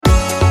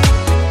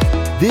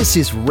This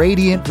is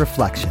Radiant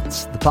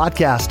Reflections, the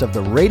podcast of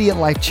the Radiant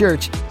Life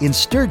Church in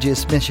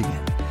Sturgis, Michigan.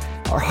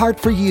 Our heart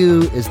for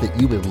you is that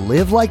you would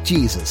live like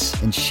Jesus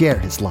and share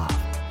his love.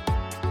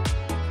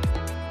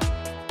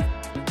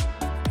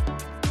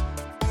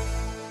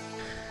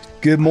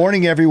 Good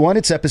morning, everyone.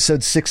 It's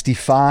episode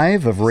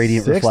 65 of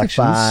Radiant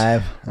Reflections.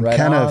 I'm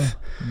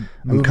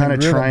kind of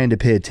trying to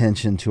pay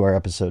attention to our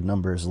episode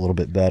numbers a little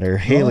bit better.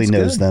 Haley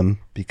knows them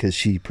because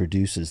she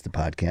produces the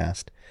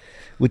podcast,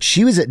 which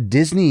she was at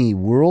Disney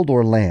World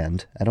or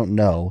Land, I don't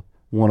know,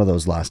 one of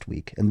those last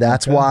week. And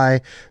that's why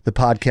the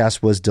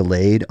podcast was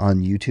delayed on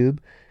YouTube,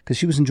 because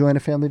she was enjoying a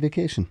family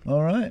vacation.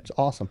 All right. It's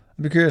awesome.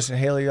 I'd be curious,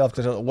 Haley, you have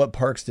to tell, what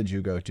parks did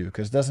you go to?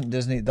 Because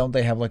don't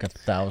they have like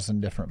 1,000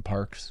 different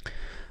parks?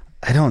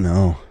 I don't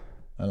know.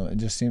 I don't know. It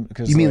just seemed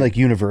because you mean like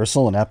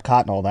Universal and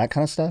Epcot and all that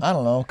kind of stuff? I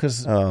don't know,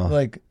 because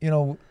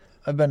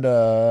I've been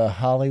to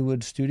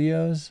Hollywood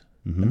Studios,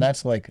 and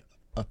that's like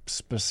a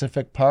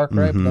specific park,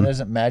 right? But then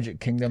isn't Magic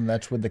Kingdom?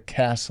 That's with the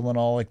castle and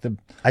all like the.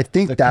 I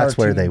think that's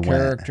where they went.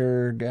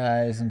 Character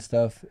guys and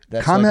stuff.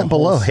 That's Comment like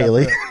below,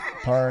 Haley.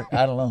 Park.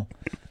 I don't know.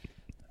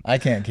 I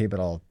can't keep it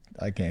all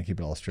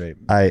straight.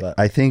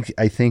 I think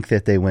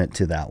that they went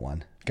to that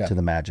one, to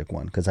the Magic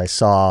one, because I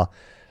saw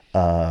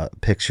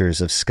pictures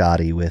of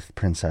Scotty with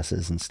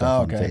princesses and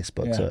stuff on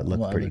Facebook, so it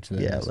looked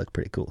it looked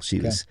pretty cool.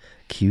 She was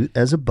cute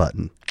as a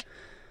button.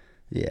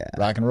 Yeah,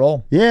 rock and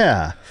roll.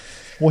 Yeah.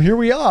 Well, here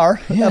we are,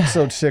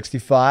 episode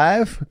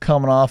 65,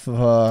 coming off of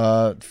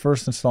a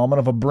first installment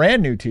of a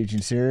brand new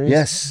teaching series.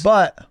 Yes,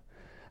 but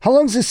how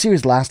long is this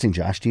series lasting,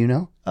 Josh? Do you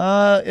know?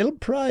 It'll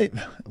probably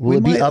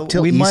be up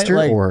till Easter,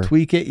 might, or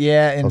tweak it,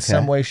 in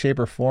some way, shape,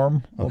 or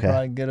form. Will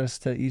probably get us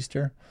to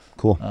Easter.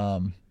 Cool.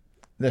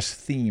 This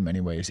theme,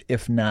 anyways,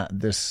 if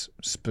not this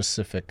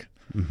specific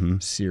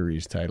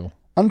series title.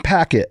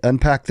 Unpack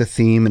the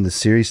theme and the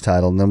series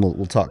title, and then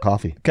we'll talk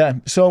coffee. Okay,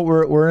 so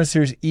we're in a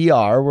series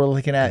ER. We're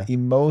looking at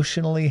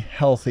emotionally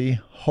healthy,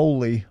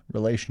 holy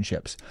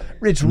relationships.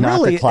 It's not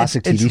really the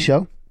classic TV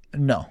show.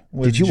 No.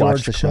 Did you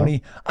watch the show?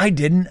 I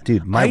didn't.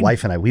 Dude, my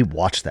wife and we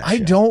watched that show. I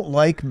don't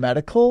like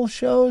medical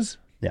shows.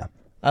 Yeah.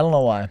 I don't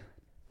know why.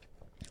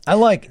 I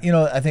like,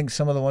 I think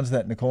some of the ones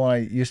that Nicole and I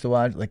used to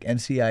watch, like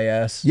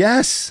NCIS.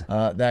 Yes.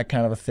 That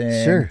kind of a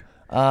thing. Sure.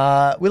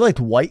 We liked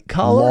White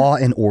Collar. Law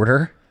and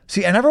Order.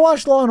 See, I never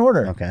watched Law and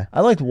Order. Okay.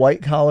 I liked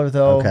White Collar,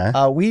 though.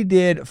 Okay. We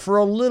did, for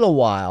a little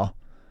while,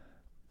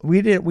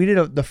 we did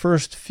the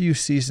first few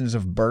seasons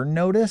of Burn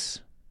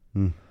Notice.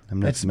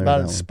 It's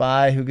about a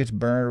spy who gets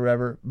burned or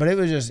whatever. But it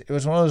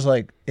was one of those,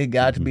 like, it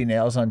got to be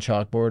nails on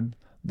chalkboard.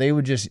 They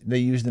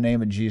use the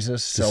name of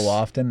Jesus so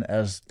often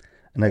as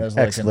like an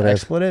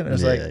expletive. And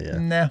it's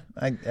nah,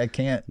 I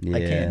can't do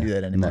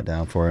that anymore. I'm not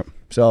down for it.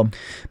 So,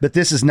 but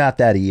this is not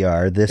that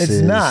ER.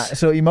 It's not.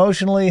 So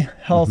emotionally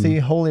healthy,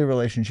 holy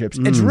relationships.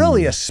 It's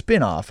really a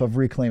spin-off of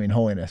Reclaiming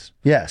Holiness.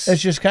 Yes.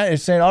 It's just kind of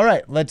saying, all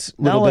right, let's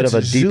of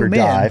a deeper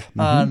dive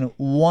on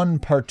one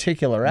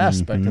particular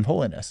aspect of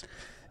holiness.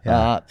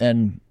 Yeah.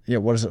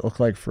 What does it look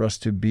like for us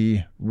to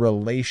be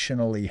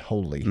relationally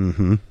holy?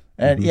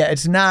 And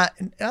it's not,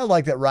 I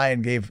like that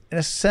Ryan gave, in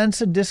a sense,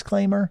 a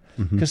disclaimer,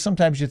 because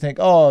sometimes you think,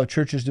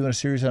 church is doing a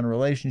series on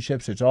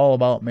relationships. It's all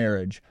about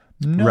marriage.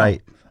 No.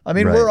 Right. I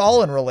mean, we're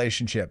all in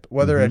relationship,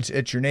 whether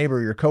it's your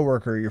neighbor, your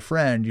coworker, your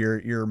friend,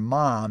 your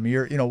mom,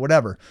 your,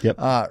 whatever.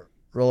 Yep.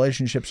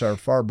 Relationships are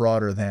far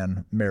broader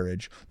than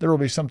marriage. There will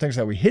be some things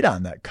that we hit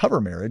on that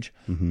cover marriage,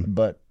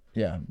 but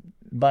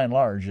by and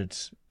large,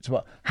 it's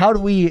about how do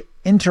we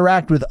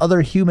interact with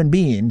other human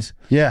beings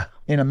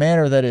in a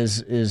manner that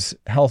is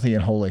healthy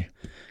and holy.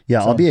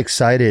 Yeah, so, I'll be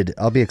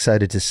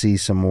excited to see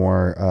some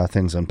more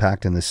things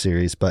unpacked in this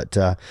series. But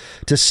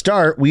to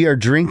start, we are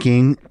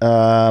drinking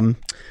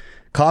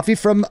coffee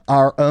from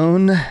our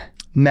own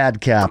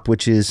Madcap,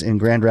 which is in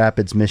Grand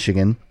Rapids,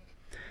 Michigan.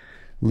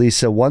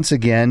 Lisa once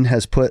again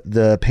has put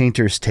the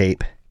painter's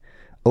tape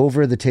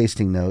over the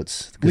tasting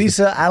notes.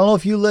 Lisa, I don't know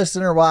if you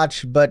listen or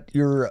watch, but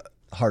you're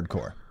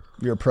hardcore.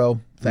 You're a pro.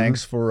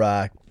 Thanks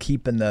for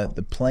keeping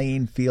the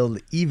playing field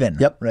even.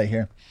 Yep. Right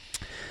here.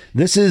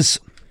 This is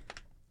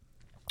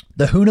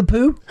the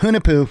Hunapoo?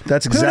 Hunapoo.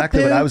 That's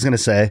exactly what I was going to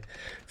say.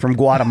 From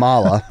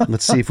Guatemala.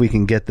 Let's see if we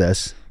can get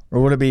this.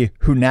 Or would it be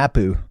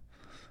Hunapu?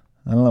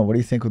 I don't know. What do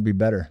you think would be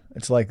better?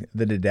 It's like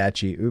the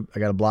Didachi. Oop, I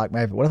got to block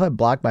my... What if I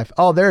block my...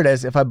 Oh, there it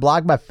is. If I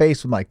block my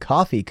face with my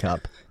coffee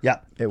cup,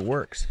 it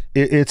works.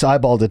 It's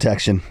eyeball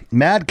detection.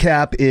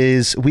 Madcap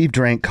is... We've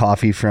drank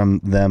coffee from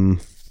them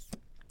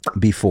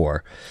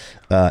before.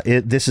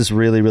 This is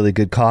really, really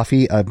good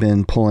coffee. I've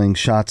been pulling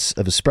shots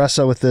of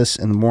espresso with this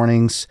in the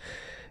mornings.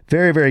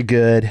 Very, very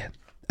good.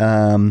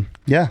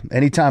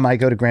 Anytime I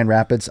go to Grand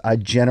Rapids, I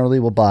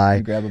generally will buy...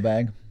 You grab a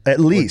bag? At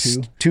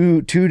least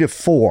two to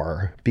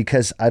four,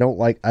 because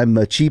I'm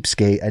a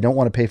cheapskate. I don't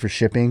want to pay for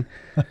shipping.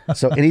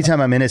 So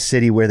anytime I'm in a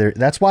city where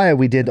that's why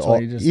we did all.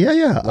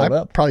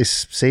 I probably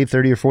saved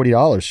 $30 or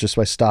 $40 just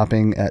by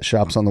stopping at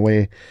shops on the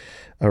way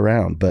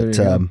around. But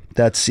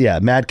that's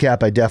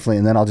Madcap. I definitely,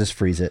 and then I'll just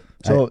freeze it.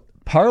 So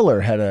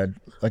Parlor had a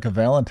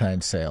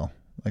Valentine's sale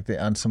like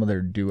on some of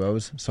their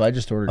duos. So I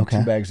just ordered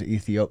 2 bags of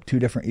two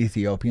different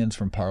Ethiopians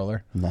from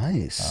Parlor.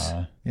 Nice.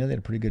 They had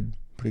a pretty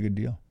good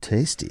deal.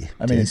 Tasty.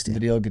 I mean, the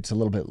deal gets a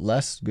little bit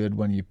less good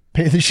when you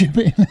pay the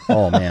shipping.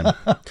 Oh man.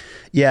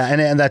 Yeah,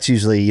 and that's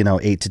usually,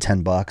 $8 to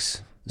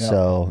 $10. Yep.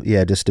 So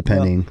yeah, just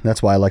depending. Yep.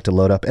 That's why I like to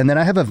load up. And then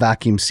I have a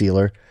vacuum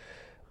sealer,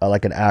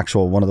 like an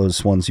actual one of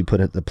those ones you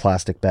put in the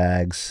plastic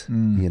bags,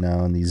 and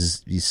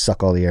you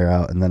suck all the air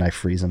out, and then I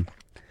freeze them.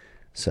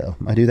 So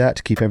I do that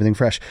to keep everything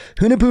fresh.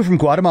 Hunapu from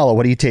Guatemala.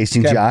 What are you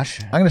tasting,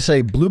 Josh? I'm going to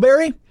say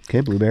blueberry.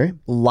 Okay, blueberry.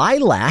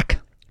 Lilac.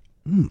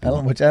 I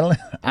don't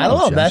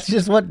know. That's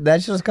just what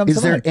comes to mind.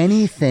 Is there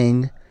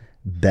anything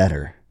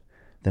better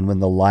than when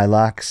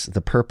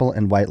the purple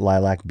and white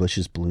lilac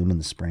bushes bloom in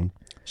the spring?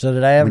 So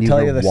did I ever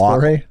tell you the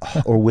story?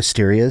 Or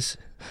wisterias?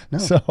 No.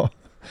 So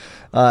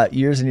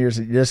years and years,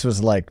 this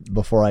was like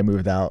before I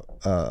moved out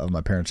of my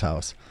parents'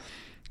 house.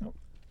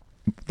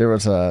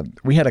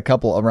 We had a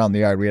couple around the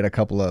yard. We had a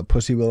couple of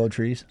pussy willow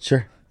trees.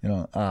 Sure.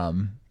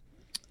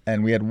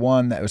 And we had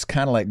one that was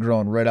kind of like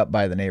growing right up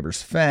by the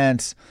neighbor's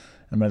fence.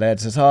 And my dad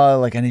says,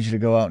 I need you to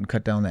go out and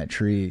cut down that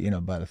tree,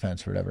 by the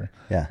fence or whatever.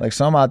 Yeah.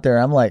 So I'm out there,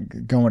 I'm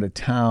like going to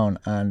town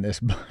on this.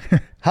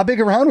 How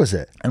big around was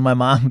it? And my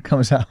mom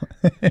comes out.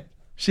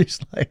 She's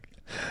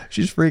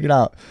freaking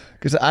out.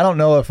 Because I don't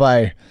know if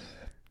I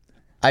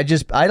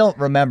don't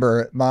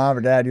remember, Mom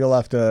or Dad, you'll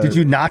have to. Did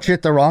you notch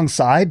it the wrong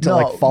side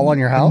to fall on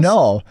your house?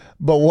 No.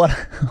 But what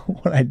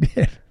I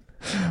did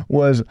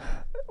was,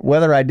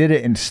 whether I did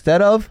it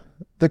instead of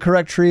the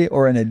correct tree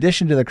or in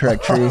addition to the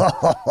correct tree,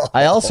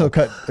 I also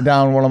cut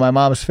down one of my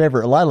mom's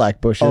favorite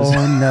lilac bushes.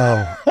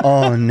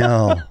 Oh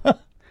no.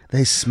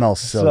 They smell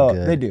so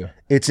good. They do.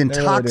 It's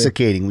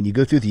intoxicating when you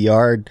go through the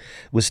yard.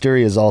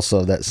 Wisteria is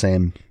also that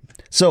same.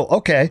 So,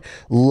 okay,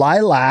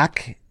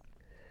 lilac.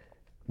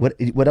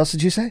 What else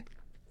did you say?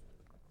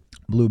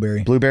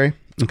 Blueberry.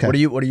 Okay.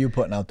 What are you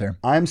putting out there?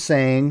 I'm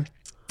saying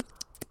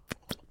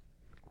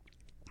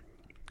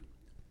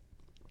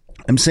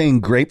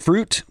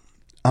grapefruit.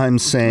 I'm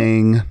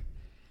saying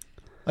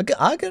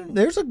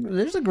there's a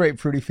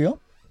grapefruity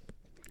feel.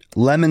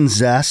 Lemon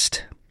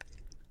zest,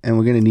 and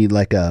we're gonna need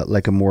like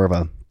a more of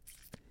a.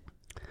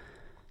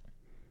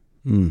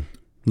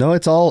 No,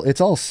 it's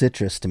all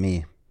citrus to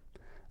me.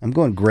 I'm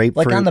going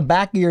grapefruit. Like on the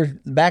back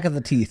of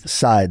the teeth.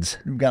 Sides.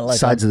 You've got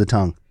sides of the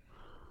tongue.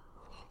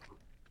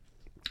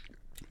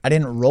 I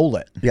didn't roll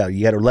it. Yeah,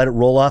 you got to let it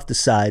roll off the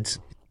sides.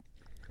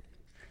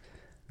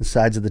 The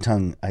sides of the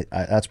tongue.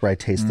 That's where I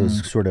taste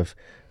those sort of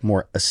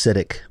more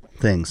acidic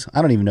things.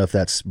 I don't even know if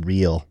that's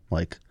real,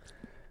 but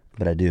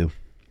I do.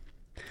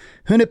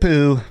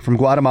 Hunapu from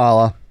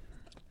Guatemala.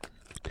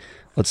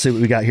 Let's see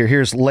what we got here.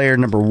 Here's layer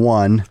number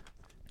 1.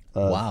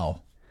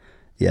 Wow.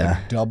 Yeah.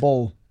 Like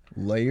double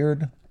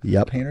layered.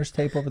 Yep. Painter's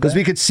tape over there. Because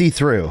we could see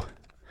through.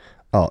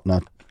 Oh, no.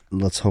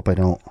 Let's hope I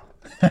don't.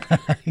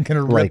 You're going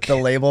to rip the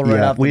label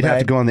right off the we'd bag? have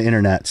to go on the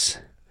internets.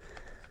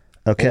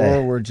 Okay.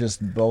 Or we're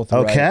just both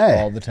right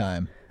all the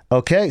time.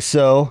 Okay,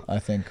 so I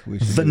think we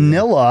should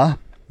vanilla.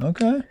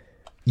 Okay.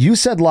 You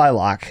said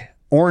lilac,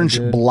 orange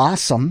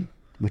blossom,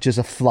 which is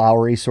a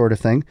flowery sort of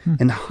thing,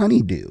 and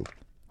honeydew.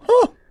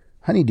 Huh.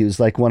 Honeydew is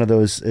like one of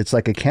those. It's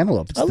like a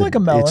cantaloupe. Like a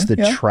melon. It's the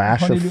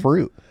trash of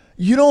fruit.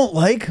 You don't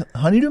like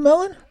honeydew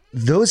melon?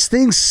 Those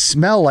things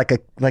smell like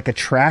a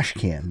trash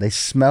can. They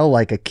smell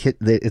like a kit.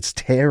 It's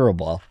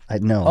terrible. I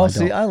know. Oh,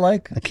 see, I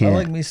like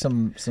me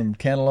some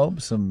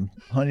cantaloupe, some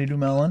honeydew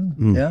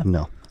melon. Yeah.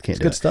 No. Can't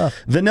do good stuff.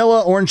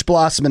 Vanilla, orange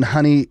blossom, and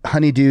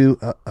honeydew,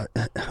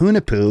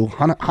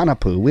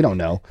 Hunapu. We don't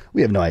know.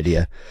 We have no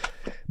idea.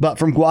 But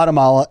from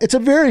Guatemala, it's a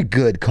very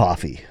good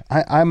coffee.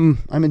 I'm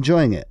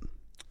enjoying it.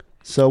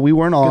 So we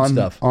weren't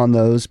on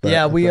those. But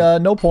yeah, we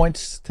no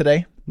points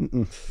today.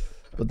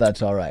 But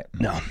that's all right.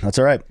 No, that's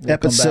all right.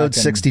 Episode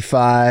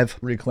 65.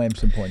 Reclaim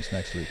some points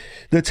next week.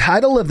 The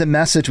title of the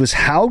message was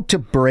How to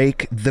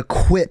Break the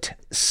Quit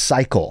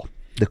Cycle.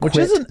 Which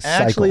isn't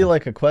actually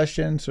like a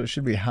question, so it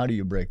should be how do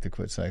you break the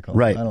quit cycle?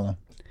 Right. I don't know.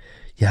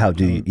 Yeah, how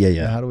do you?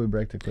 Yeah. How do we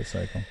break the quit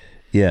cycle?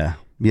 Yeah.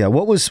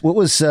 What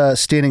was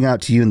standing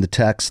out to you in the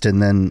text,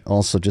 and then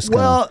also just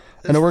kind of.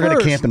 I know we're going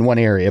to camp in one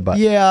area, but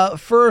yeah.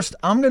 First,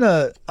 I'm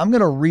gonna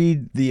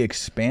read the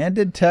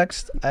expanded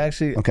text.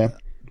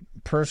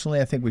 Personally,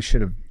 I think we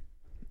should have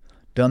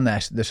done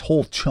this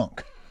whole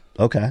chunk.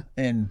 Okay.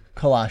 In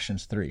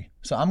Colossians 3.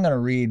 So I'm going to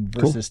read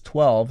verses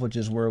 12, which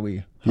is where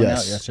we hung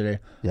out yesterday,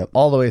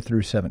 all the way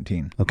through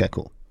 17. Okay,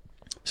 cool.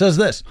 It says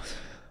this,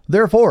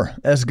 therefore,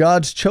 as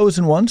God's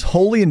chosen ones,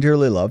 holy and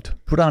dearly loved,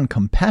 put on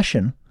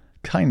compassion,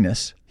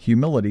 kindness,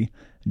 humility,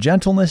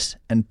 gentleness,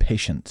 and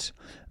patience,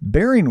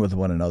 bearing with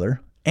one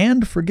another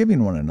and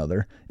forgiving one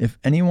another if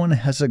anyone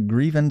has a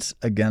grievance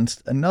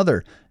against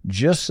another,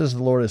 just as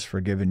the Lord has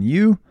forgiven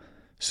you,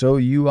 so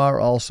you are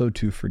also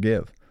to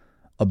forgive.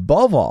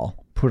 Above all,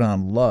 put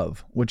on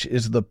love, which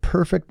is the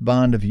perfect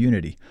bond of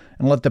unity.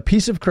 And let the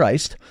peace of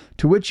Christ,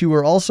 to which you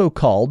are also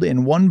called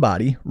in one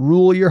body,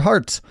 rule your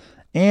hearts,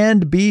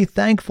 and be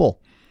thankful.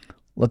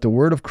 Let the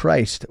word of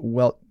Christ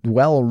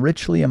dwell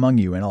richly among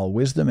you in all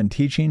wisdom and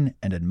teaching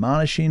and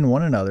admonishing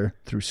one another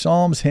through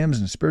psalms, hymns,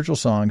 and spiritual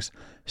songs,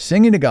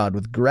 singing to God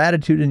with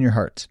gratitude in your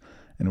hearts.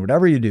 And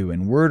whatever you do,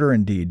 in word or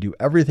in deed, do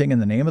everything in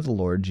the name of the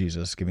Lord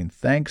Jesus, giving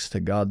thanks to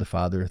God the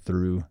Father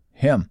through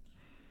him.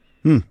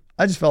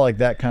 I just felt like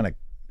that kind of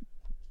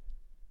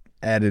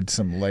added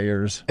some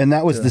layers. And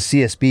that was the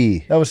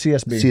CSB. That was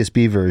CSB.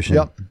 CSB version.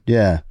 Yep.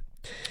 Yeah.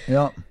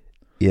 Yep.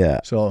 Yeah.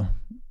 So,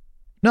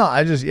 no,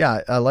 I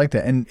like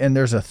that. And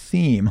there's a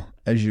theme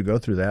as you go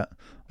through that.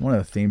 One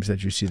of the themes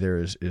that you see there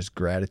is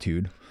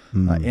gratitude.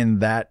 In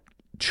that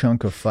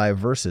chunk of 5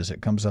 verses,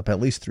 it comes up at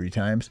least 3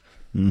 times.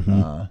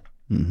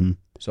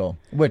 So,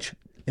 which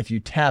if you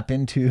tap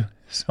into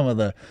some of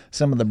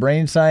the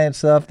brain science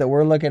stuff that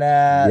we're looking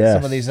at,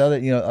 some of these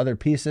other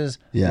pieces,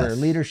 where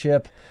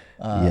leadership,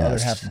 other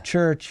half of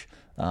church,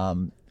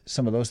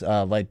 some of those,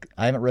 like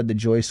I haven't read the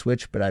Joy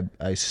Switch, but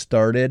I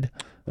started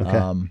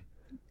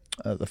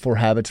the 4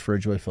 Habits for a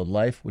Joy-Filled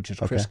Life, which is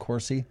Chris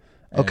Coursey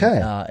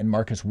and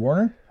Marcus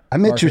Warner.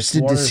 I'm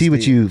interested to see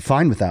what you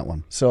find with that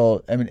one.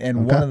 So, I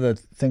mean, one of the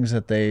things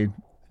that they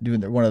do,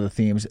 one of the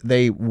themes,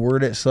 they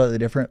word it slightly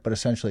different, but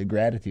essentially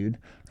gratitude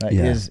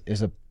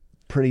is a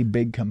pretty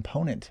big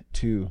component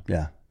to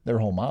their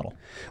whole model.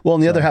 Well,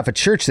 in the other half of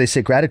church, they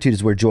say gratitude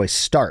is where joy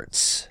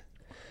starts.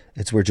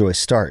 It's where joy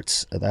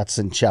starts. That's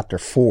in chapter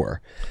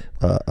 4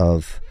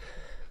 of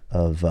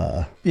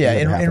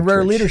in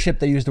Rare Leadership,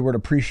 they use the word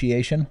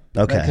appreciation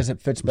because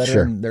it fits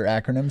better in their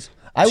acronyms.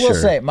 I will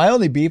say my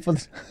only beef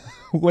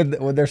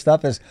with their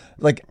stuff is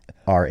like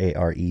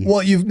RARE.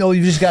 Well,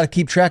 you've just got to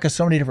keep track of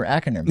so many different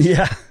acronyms.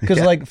 Yeah, because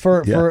like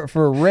for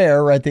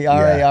Rare, right, the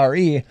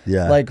RARE.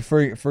 Yeah. Like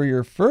for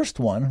your first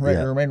one, right,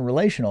 remain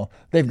relational.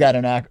 They've got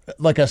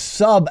a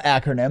sub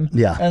acronym.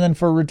 Yeah. And then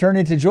for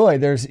returning to joy,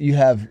 you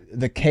have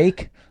the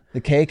cake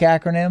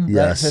acronym.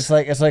 Yes. Right? So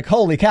it's like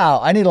holy cow,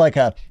 I need like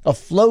a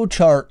flow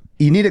chart.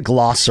 You need a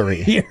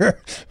glossary here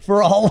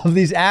for all of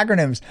these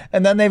acronyms.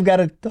 And then they've got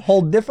a whole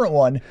different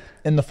one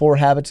in the 4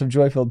 Habits of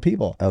Joy-Filled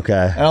People.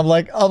 Okay. And I'm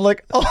like,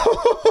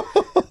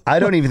 oh. I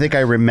don't even think I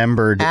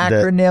remembered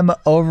acronym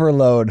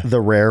overload. The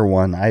Rare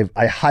one. I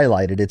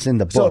highlighted. It's in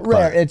the book. So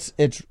Rare,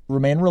 it's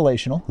remain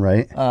relational.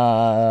 Right.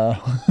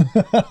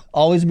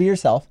 Always be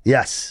yourself.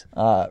 Yes.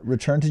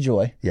 Return to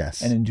joy.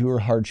 Yes. And endure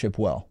hardship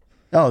well.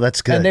 Oh,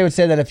 that's good. And they would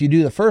say that if you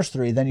do the first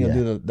 3, then you'll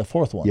do the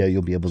 4th one. Yeah,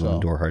 you'll be able to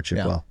endure hardship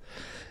well.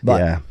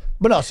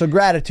 But no, so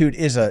gratitude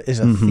is a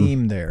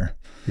theme there.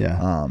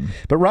 Yeah.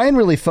 But Ryan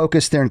really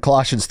focused there in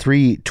Colossians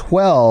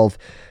 3:12,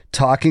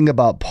 talking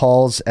about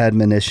Paul's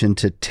admonition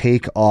to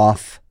take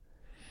off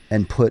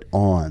and put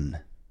on.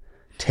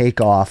 Take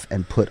off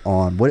and put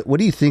on. What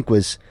do you think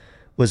was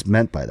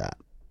meant by that?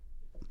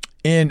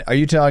 Are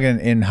you talking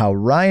in how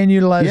Ryan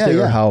utilized it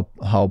or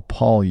how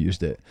Paul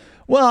used it?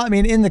 Well, I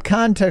mean, in the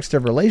context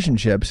of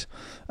relationships,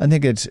 I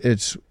think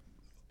it's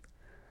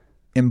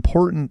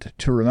important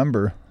to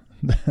remember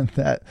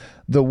that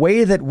the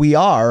way that we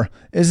are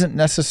isn't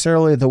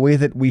necessarily the way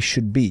that we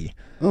should be.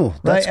 Oh,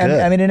 that's right. Good.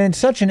 And I mean, and in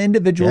such an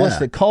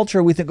individualistic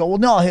culture, we think, oh, well,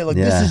 no, hey, look,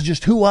 this is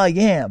just who I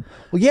am.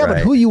 Well, yeah, but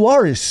who you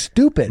are is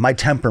stupid. My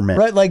temperament,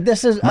 right? Like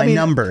this is my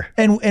number,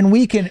 and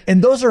we can,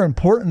 and those are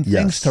important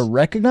things to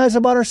recognize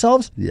about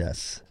ourselves.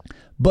 Yes,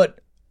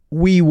 but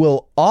we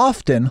will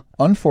often,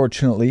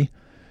 unfortunately,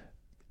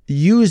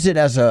 use it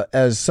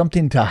as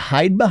something to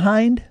hide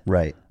behind,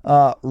 right?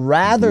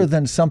 Rather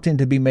than something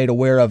to be made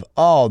aware of.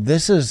 Oh,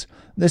 this is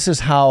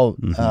how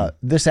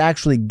this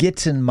actually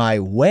gets in my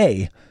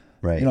way.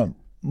 Right.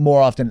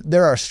 More often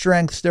there are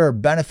strengths, there are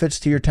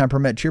benefits to your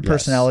temperament, to your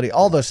personality,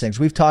 all those things.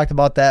 We've talked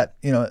about that,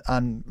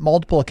 on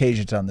multiple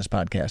occasions on this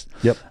podcast.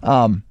 Yep.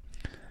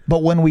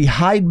 But when we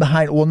hide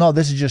behind, well, no,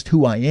 this is just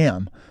who I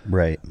am.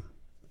 Right.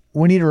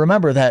 We need to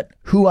remember that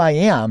who I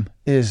am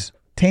is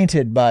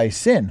tainted by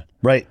sin.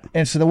 Right.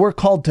 And so that we're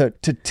called to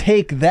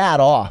take that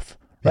off.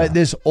 Right. Yeah.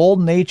 This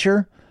old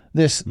nature,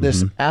 this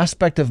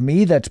aspect of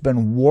me that's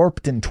been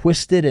warped and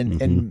twisted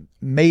and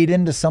made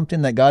into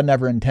something that God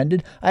never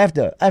intended. I have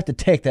to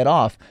take that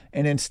off,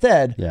 and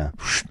instead,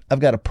 I've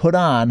got to put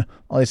on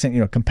all these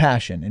things,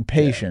 compassion and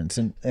patience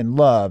and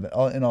love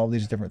and all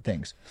these different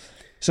things.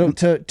 So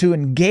to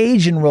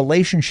engage in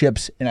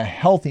relationships in a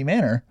healthy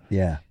manner,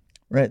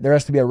 right, there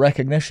has to be a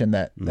recognition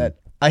that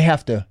I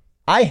have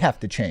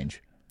to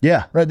change.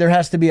 Yeah. Right. There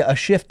has to be a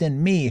shift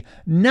in me,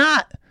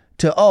 not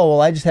to,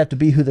 I just have to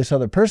be who this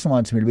other person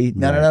wants me to be.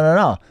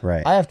 No.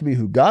 Right. I have to be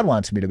who God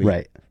wants me to be.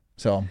 Right.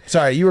 So,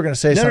 sorry, you were going to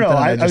say something. No.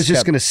 I was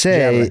just going to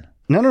say,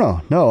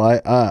 no.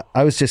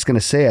 I was just going to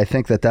say, I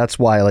think that's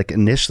why, like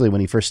initially when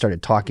he first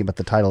started talking about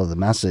the title of the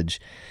message,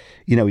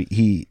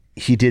 he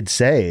did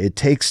say it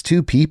takes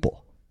 2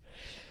 people.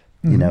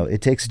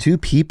 It takes 2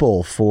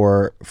 people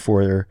for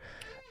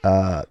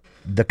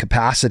the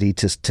capacity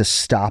to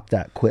stop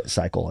that quit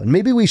cycle. And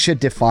maybe we should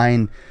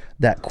define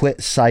that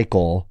quit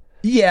cycle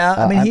Yeah,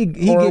 I mean,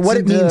 he or gets what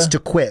into, it means to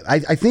quit. I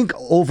think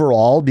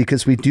overall,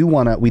 because we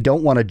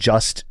don't want to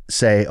just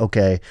say,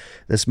 okay,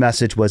 this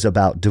message was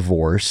about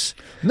divorce.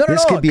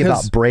 This could be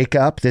about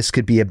breakup. This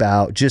could be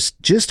about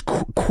just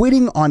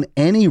quitting on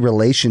any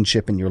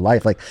relationship in your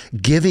life, like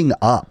giving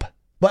up.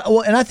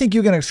 And I think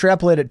you can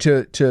extrapolate it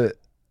to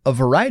a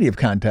variety of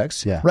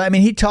contexts. Yeah. Right. I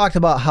mean, he talked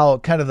about how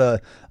kind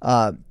of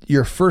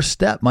your first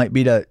step might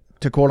be to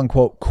quote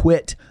unquote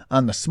quit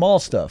on the small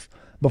stuff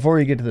before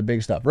you get to the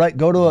big stuff, right?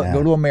 Go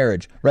to a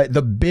marriage, right?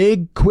 The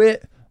big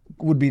quit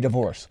would be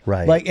divorce,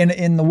 right? Like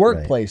in the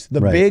workplace,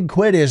 the big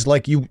quit is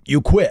like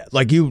you quit,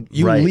 like you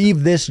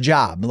leave this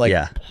job, like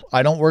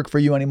I don't work for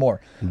you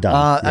anymore.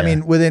 Done. I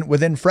mean,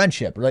 within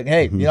friendship, like,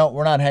 hey,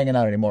 we're not hanging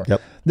out anymore.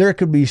 Yep. There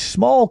could be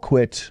small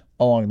quits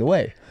along the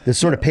way. This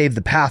sort of paved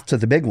the path to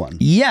the big one.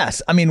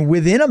 Yes, I mean,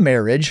 within a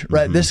marriage,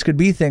 right? This could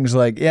be things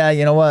like,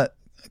 you know what?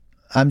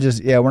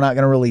 we're not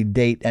going to really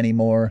date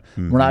anymore.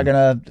 We're not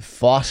going to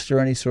foster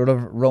any sort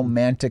of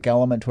romantic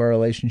element to our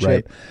relationship.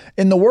 Right.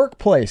 In the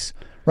workplace,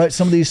 right?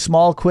 Some of these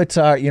small quits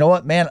are, you know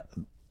what, man,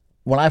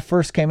 when I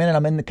first came in and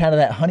I'm in the kind of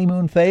that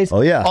honeymoon phase.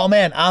 Oh yeah. Oh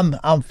man,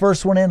 I'm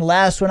first one in,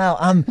 last one out.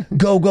 I'm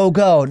go.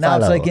 Now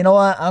it's like, you know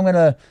what? I'm going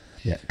to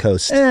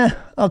coast.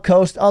 I'll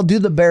coast. I'll do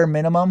the bare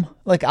minimum.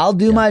 Like I'll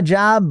do my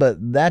job, but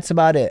that's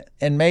about it.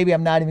 And maybe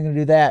I'm not even going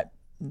to do that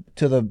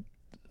to the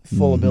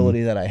full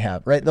ability that I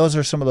have, right? Those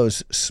are some of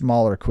those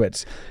smaller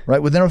quits,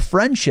 right? Within a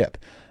friendship,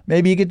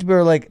 maybe you get to be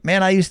like,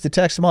 man, I used to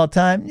text them all the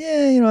time.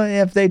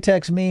 Yeah, if they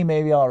text me,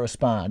 maybe I'll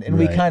respond. And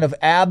we kind of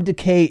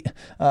abdicate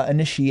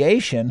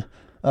initiation,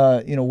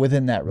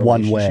 within that relationship.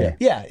 One way.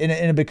 Yeah, and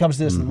it becomes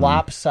this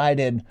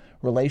lopsided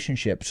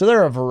relationship. So there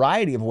are a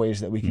variety of ways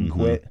that we can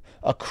quit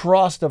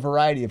across a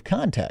variety of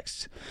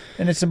contexts.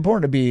 And it's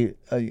important to be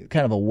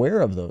kind of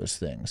aware of those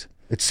things.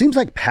 It seems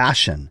like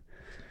passion.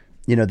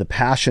 The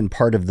passion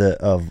part of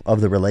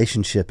the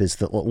relationship is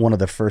one of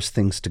the first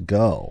things to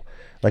go.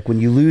 Like when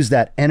you lose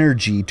that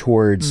energy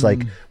towards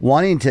like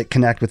wanting to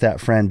connect with that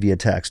friend via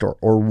text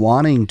or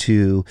wanting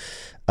to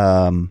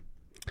have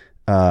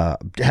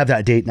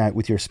that date night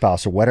with your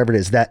spouse or whatever it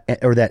is, that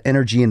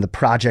energy in the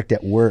project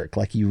at work,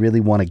 like you really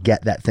want to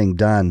get that thing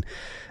done.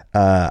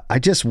 I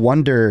just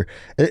wonder,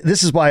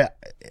 this is why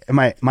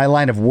my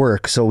line of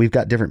work, so we've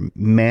got different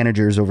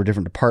managers over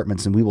different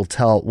departments, and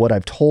what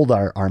I've told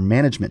our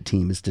management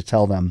team is to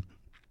tell them,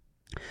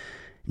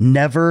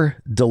 never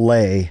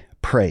delay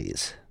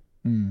praise,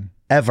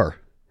 ever.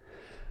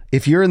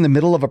 If you're in the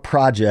middle of a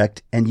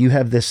project and you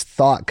have this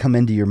thought come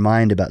into your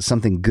mind about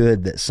something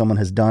good that someone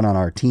has done on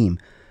our team,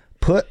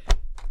 put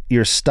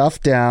your stuff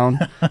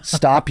down,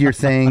 stop your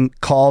thing,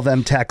 call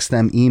them, text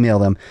them, email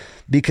them,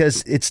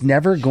 because it's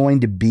never going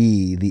to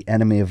be the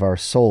enemy of our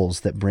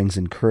souls that brings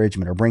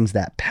encouragement or brings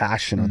that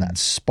passion or that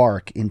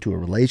spark into a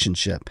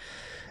relationship.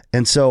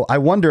 And so I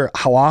wonder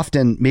how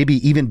often, maybe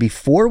even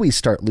before we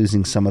start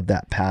losing some of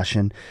that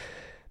passion,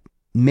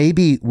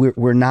 maybe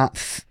we're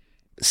not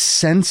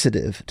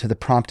sensitive to the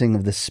prompting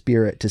of the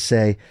Spirit to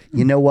say,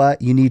 you know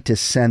what, you need to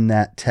send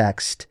that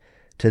text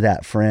to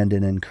that friend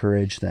and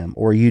encourage them,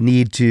 or you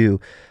need to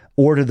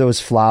order those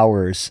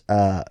flowers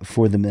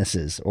for the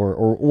missus,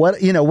 or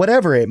what,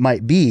 whatever it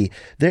might be.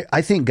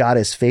 I think God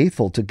is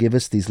faithful to give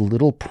us these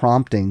little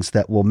promptings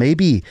that will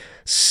maybe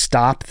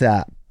stop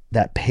that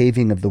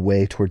paving of the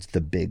way towards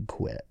the big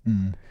quit.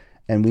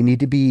 And we need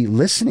to be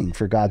listening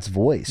for God's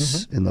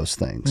voice in those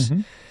things.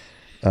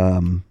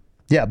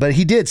 But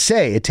he did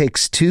say it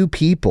takes two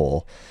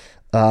people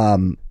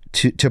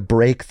to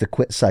break the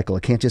quit cycle.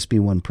 It can't just be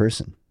one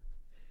person.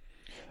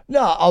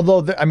 No,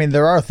 although,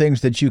 there are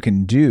things that you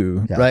can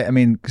do, right? I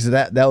mean, because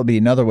that would be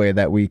another way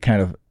that we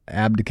kind of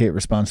abdicate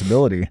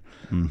responsibility.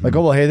 Like,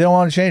 oh, well, hey, they don't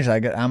want to change.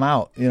 I'm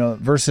out,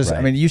 versus,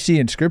 you see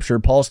in Scripture,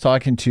 Paul's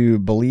talking to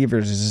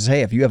believers. He says,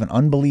 hey, if you have an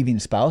unbelieving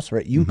spouse,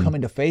 right, you come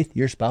into faith,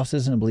 your spouse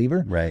isn't a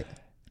believer. Right.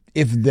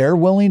 If they're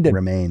willing to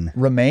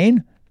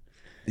remain,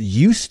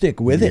 you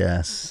stick with it.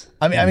 Yes.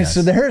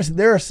 So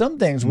there are some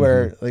things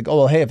where, like, oh,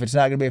 well, hey, if it's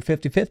not going to be a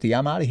 50-50,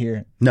 I'm out of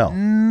here.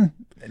 No.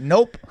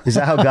 Nope. Is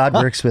that how God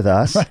works with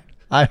us?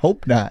 I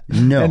hope not.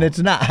 No. And it's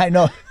not. I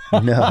know.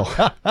 No.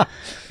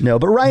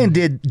 But Ryan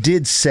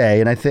did say,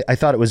 and I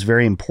thought it was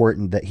very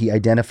important that he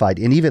identified,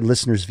 and even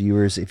listeners,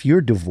 viewers, if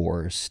you're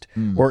divorced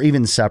or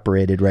even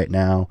separated right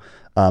now,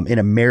 in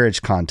a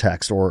marriage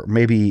context, or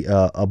maybe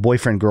a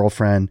boyfriend,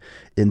 girlfriend,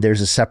 and there's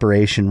a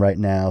separation right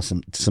now,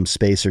 some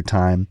space or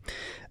time,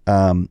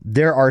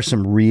 there are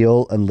some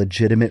real and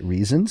legitimate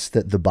reasons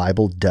that the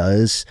Bible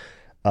does.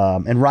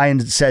 And Ryan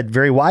said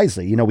very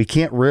wisely, we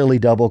can't really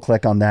double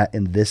click on that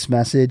in this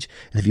message.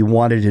 And if you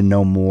wanted to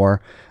know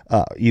more,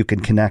 you can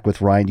connect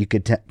with Ryan. You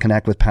could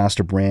connect with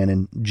Pastor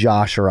Brandon,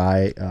 Josh, or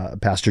I,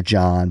 Pastor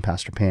John,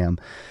 Pastor Pam,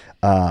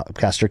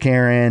 Pastor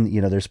Karen.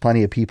 There's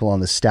plenty of people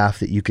on the staff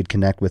that you could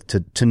connect with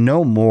to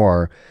know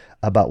more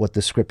about what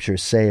the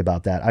scriptures say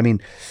about that. One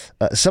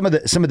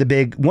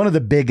of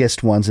the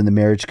biggest ones in the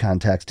marriage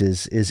context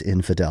is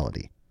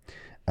infidelity.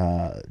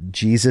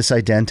 Jesus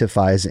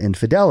identifies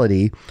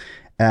infidelity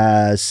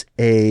as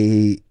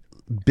a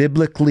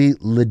biblically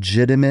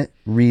legitimate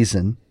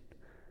reason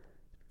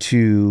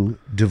to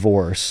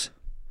divorce.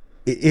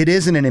 It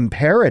isn't an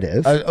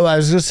imperative. I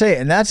was going to say,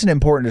 and that's an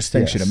important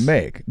distinction to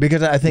make,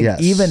 because I think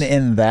even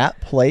in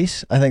that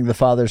place, I think the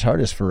Father's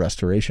heart is for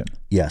restoration.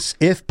 Yes,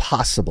 if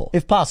possible.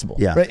 If possible.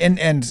 Yeah. Right?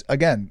 And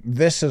again,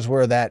 this is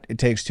where that it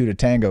takes two to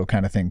tango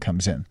kind of thing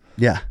comes in.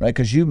 Yeah. Right?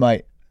 Because you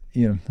might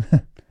you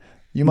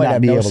might not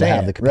have be no able say to have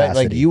in the it, right?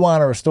 capacity. Like you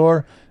want to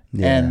restore,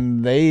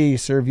 and they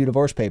serve you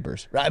divorce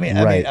papers. I mean,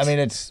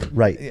 it's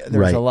right.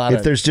 There's a lot.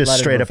 If there's just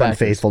straight up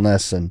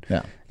unfaithfulness and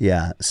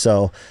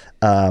so.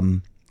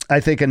 I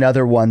think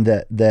another one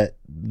that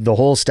the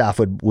whole staff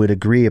would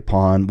agree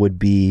upon would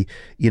be,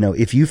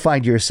 if you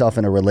find yourself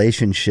in a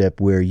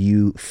relationship where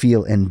you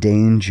feel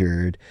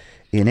endangered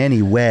in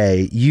any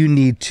way, you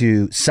need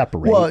to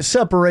separate. Well,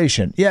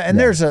 separation. Yeah, and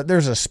there's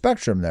a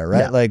spectrum there,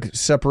 right? Yeah. Like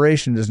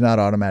separation does not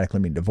automatically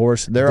mean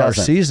divorce. There are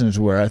seasons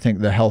where I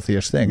think the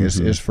healthiest thing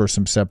is for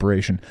some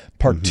separation,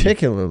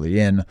 particularly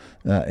in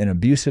an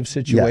abusive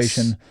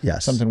situation.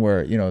 Yes. Something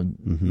where,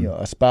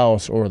 a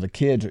spouse or the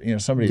kids,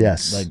 somebody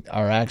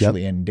are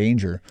actually in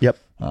danger. Yep.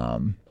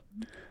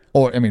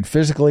 Or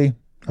physically,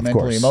 mentally,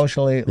 course.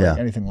 Emotionally, like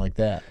anything like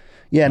that.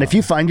 Yeah, and if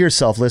you find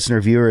yourself, listener,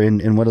 viewer,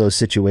 in one of those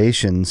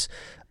situations,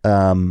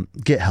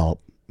 get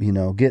help.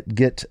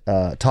 Get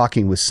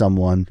talking with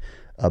someone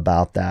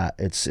about that.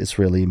 It's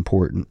really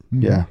important.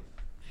 Mm-hmm. Yeah.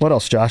 What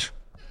else, Josh?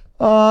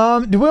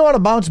 Do we want to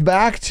bounce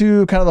back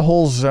to kind of the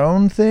whole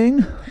zone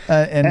thing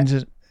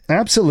just?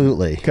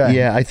 Absolutely. Okay.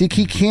 Yeah, I think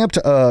he camped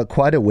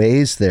quite a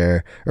ways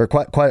there, or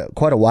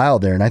quite a while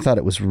there, and I thought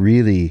it was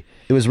really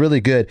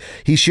good.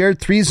 He shared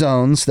 3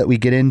 zones that we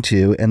get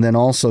into, and then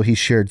also he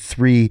shared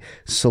 3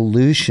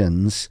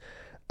 solutions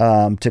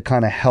to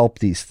kind of help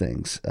these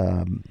things,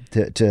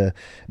 to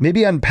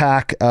maybe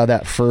unpack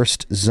that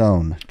first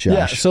zone, Josh.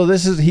 Yeah, so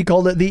he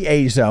called it the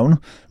A zone,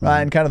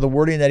 and kind of the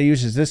wording that he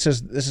uses. This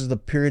is the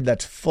period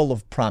that's full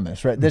of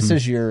promise, right? This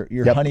is your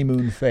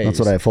honeymoon phase. That's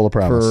what I have, full of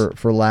promise,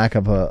 for lack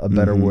of a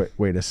better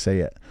way to say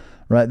it,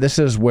 right? This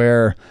is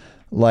where,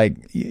 like,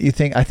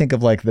 I think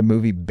of like the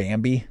movie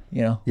Bambi,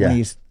 when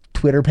he's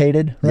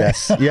Twitter-pated, right?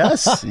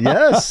 Yes. That's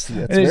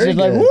and it's just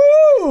like, woo!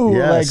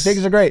 Like,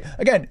 things are great.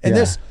 Again, and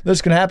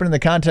this can happen in the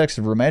context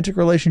of romantic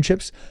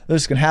relationships.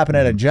 This can happen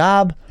at a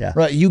job,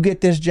 right? You get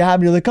this job,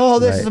 and you're like, oh,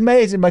 this is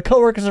amazing. My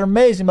coworkers are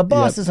amazing. My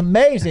boss is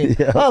amazing.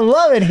 I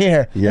love it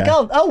here. Like,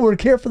 I'll work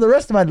here for the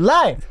rest of my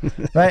life,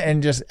 right?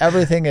 And just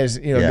everything is,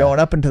 going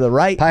up and to the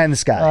right. Pie in the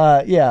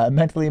sky.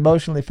 Mentally,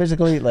 emotionally,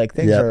 physically, like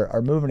things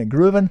are moving and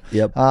grooving.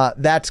 Yep.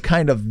 That's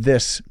kind of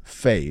this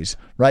phase,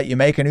 right? You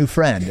make a new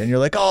friend, and you're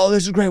like, oh,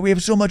 this is great. We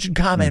have so much in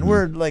common.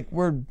 We're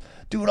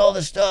doing all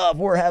this stuff.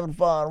 We're having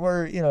fun.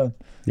 We're,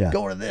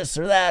 going to this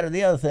or that or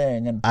the other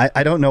thing. And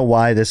I don't know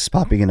why this is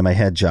popping into my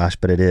head, Josh,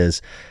 but it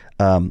is.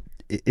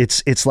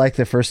 It's like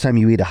the first time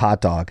you eat a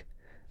hot dog.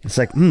 It's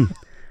like,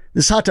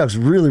 this hot dog's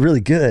really,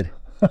 really good.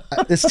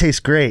 This tastes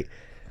great.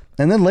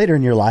 And then later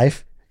in your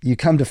life, you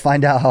come to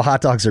find out how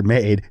hot dogs are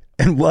made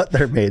and what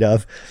they're made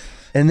of.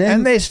 And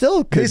they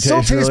still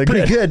taste really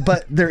pretty good,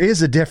 but there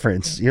is a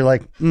difference. You're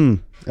like,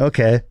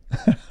 okay.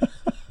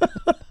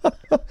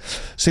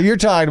 So you're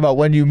talking about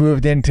when you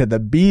moved into the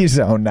B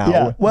zone now.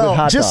 Yeah.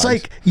 Well, just dogs.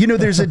 like,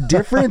 there's a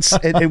difference.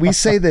 and we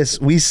say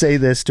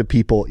this to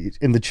people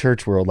in the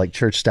church world, like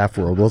church staff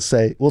world. We'll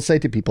say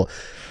to people,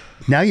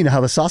 now you know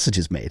how the sausage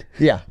is made.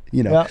 Yeah.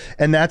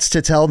 And that's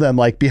to tell them,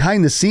 like,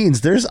 behind the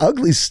scenes, there's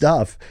ugly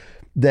stuff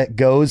that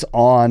goes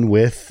on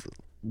with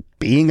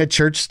being a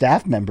church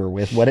staff member,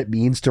 with what it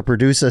means to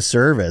produce a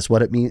service,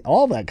 what it means,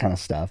 all that kind of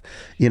stuff.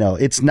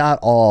 It's not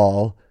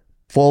all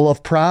full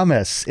of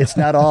promise. It's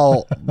not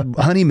all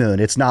honeymoon.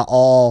 It's not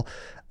all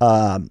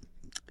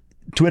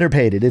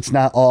Twitter-pated. It's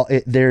not all.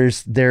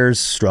 There's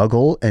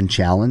struggle and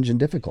challenge and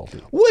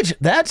difficulty. Which,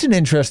 that's an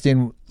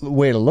interesting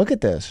way to look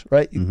at this,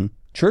 right? Mm-hmm.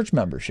 Church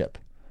membership.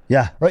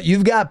 Yeah. Right.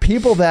 You've got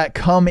people that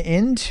come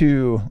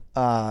into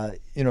a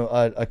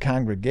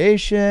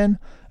congregation.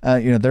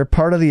 They're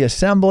part of the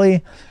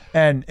assembly,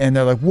 and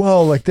they're like,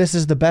 whoa, like this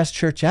is the best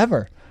church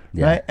ever.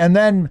 Yeah. Right. And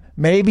then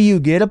maybe you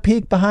get a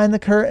peek behind the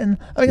curtain.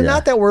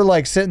 Not that we're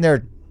like sitting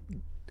there,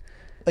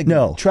 like,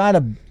 trying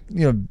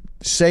to,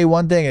 say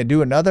one thing and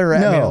do another.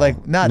 No.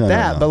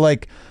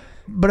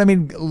 But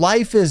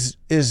life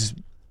is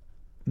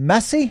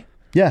messy.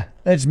 Yeah.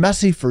 It's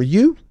messy for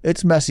you.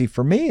 It's messy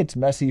for me. It's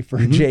messy for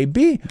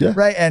JB. Yeah.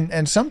 Right.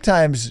 And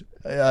sometimes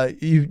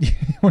you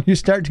when you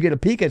start to get a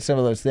peek at some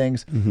of those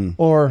things,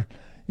 or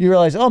you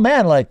realize, oh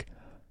man, like,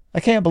 I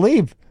can't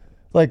believe,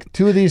 like,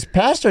 2 of these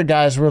pastor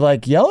guys were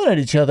like yelling at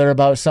each other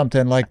about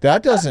something. Like,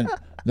 that doesn't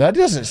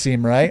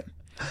seem right.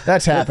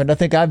 That's happened. I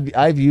think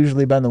I've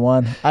usually been the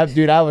one. I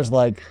was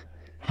like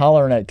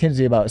hollering at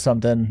Kinsey about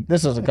something.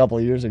 This was a couple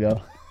of years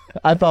ago.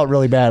 I felt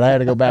really bad. I had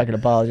to go back and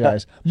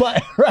apologize.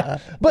 But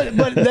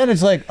then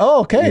it's like,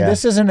 oh, okay,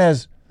 this isn't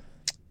as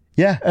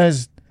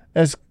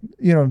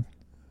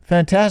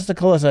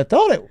fantastical as I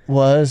thought it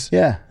was.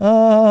 Yeah.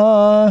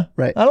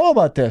 Right. I don't know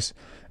about this.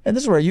 And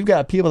this is where you've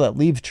got people that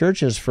leave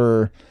churches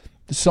for.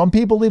 Some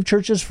people leave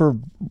churches for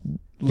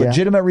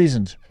legitimate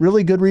reasons,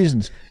 really good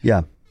reasons.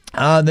 Yeah.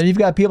 Then you've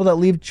got people that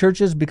leave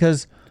churches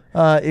because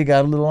it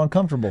got a little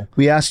uncomfortable.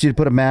 We asked you to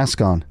put a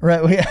mask on.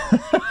 Right.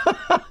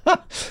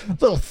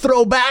 Little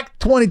throwback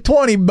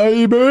 2020,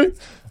 baby.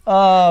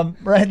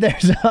 Right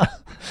there's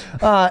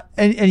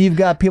and you've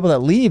got people that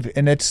leave,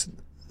 and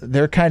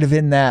they're kind of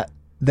in that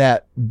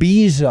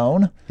B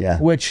zone,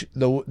 which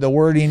the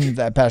wording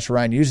that Pastor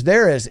Ryan used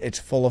there is it's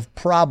full of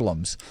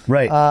problems,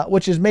 right?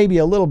 Which is maybe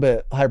a little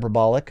bit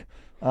hyperbolic,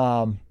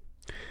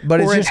 but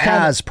or it's just it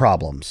has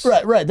problems,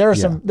 right? There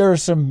are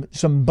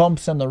some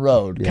bumps in the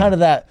road, kind of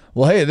that.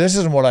 Well, hey, this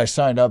isn't what I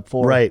signed up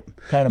for, right?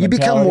 Kind of. You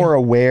become more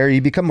aware.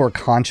 You become more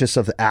conscious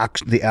of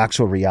the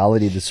actual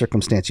reality of the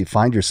circumstance you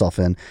find yourself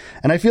in,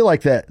 and I feel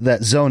like that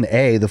zone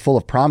A, the full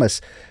of promise.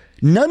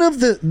 None of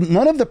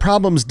the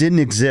problems didn't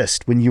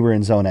exist when you were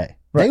in zone A.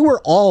 Right. They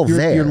were all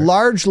there. You're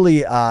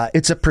largely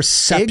it's a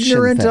perception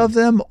ignorant thing. of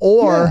them,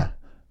 or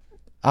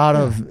out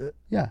of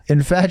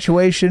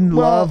infatuation,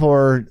 love,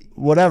 or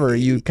whatever.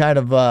 You kind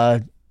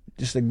of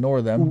just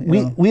ignore them.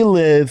 We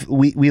live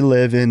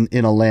in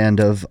a land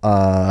of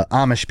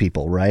Amish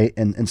people, right?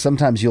 And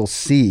sometimes you'll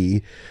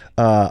see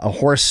a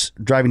horse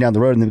driving down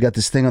the road, and they've got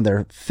this thing on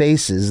their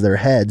faces, their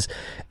heads,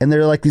 and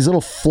they're like these little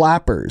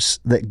flappers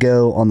that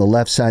go on the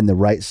left side and the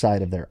right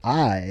side of their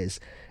eyes,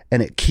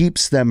 and it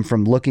keeps them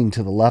from looking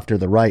to the left or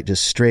the right,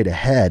 just straight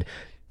ahead.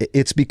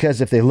 It's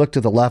because if they look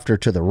to the left or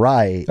to the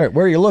right,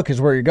 where you look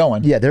is where you're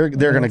going. Yeah, they're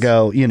going to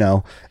go,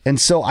 And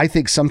so I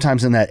think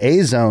sometimes in that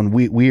A zone,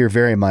 we are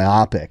very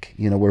myopic.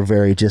 We're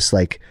very just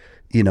like,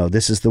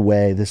 this is the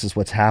way, this is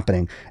what's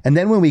happening. And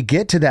then when we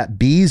get to that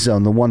B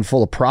zone, the one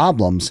full of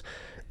problems,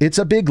 it's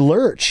a big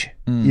lurch,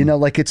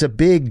 like it's a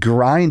big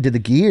grind to the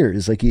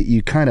gears. Like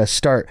you kind of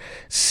start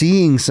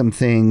seeing some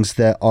things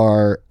that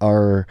are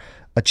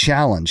a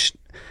challenge.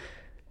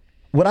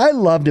 What I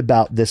loved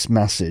about this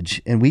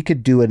message, and we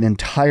could do an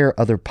entire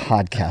other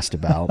podcast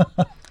about,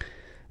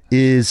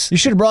 is... You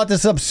should have brought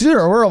this up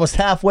sooner. We're almost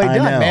halfway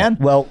done, man.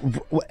 Well,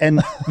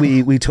 and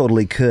we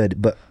totally could,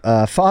 but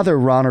Father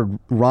Ronald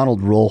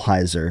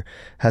Rolheiser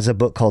has a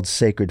book called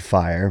Sacred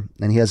Fire,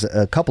 and he has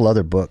a couple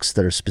other books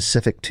that are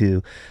specific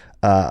to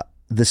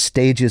the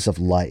stages of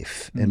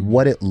life and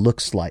what it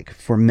looks like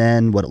for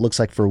men, what it looks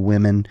like for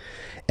women,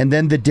 and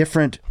then the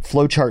different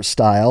flowchart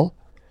style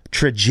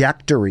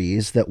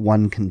trajectories that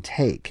one can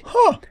take.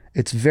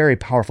 It's very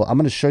powerful. I'm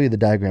going to show you the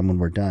diagram when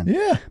we're done.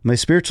 Yeah. My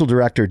spiritual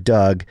director,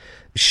 Doug,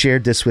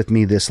 shared this with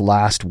me this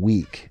last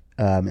week,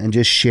 and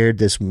just shared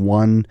this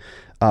one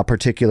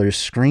particular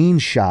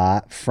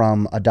screenshot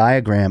from a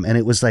diagram. And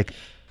it was like,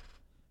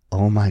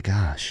 oh my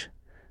gosh,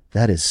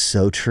 that is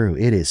so true.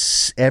 It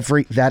is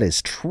that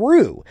is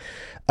true.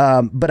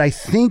 But I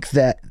think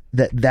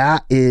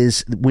that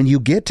is, when you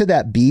get to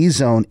that B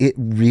zone, it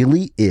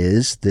really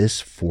is this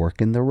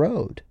fork in the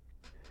road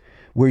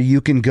where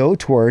you can go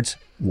towards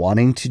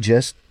wanting to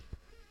just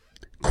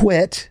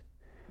quit,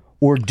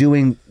 or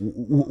doing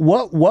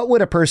what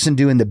would a person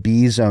do in the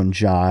B zone,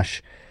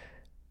 Josh,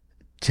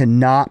 to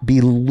not be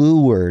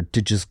lured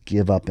to just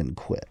give up and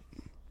quit?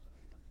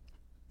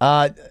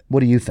 What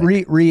do you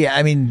think?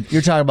 I mean,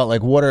 you're talking about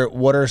like what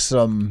are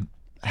some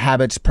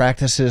habits,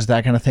 practices,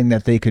 that kind of thing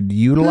that they could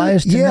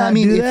utilize to not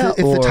do that?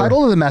 If the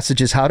title of the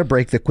message is How to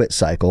Break the Quit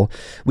Cycle,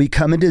 we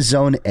come into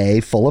zone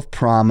A, full of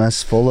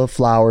promise, full of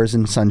flowers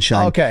and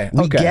sunshine.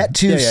 We get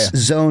to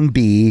zone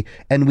B,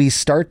 and we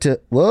start to,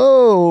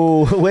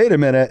 whoa, wait a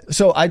minute.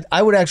 So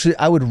I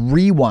would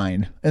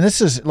rewind. And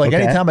this is like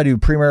anytime I do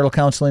premarital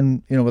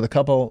counseling, with a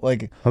couple,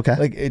 like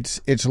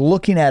it's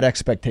looking at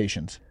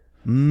expectations.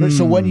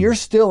 So when you're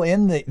still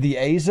in the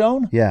A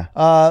zone,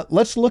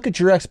 let's look at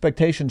your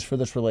expectations for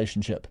this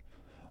relationship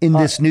in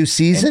this new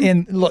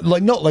season.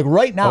 Like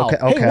right now.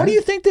 Hey, what do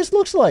you think this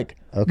looks like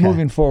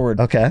moving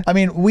forward? I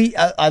mean,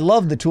 I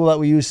love the tool that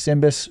we use,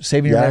 Symbis,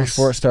 Saving Your Marriage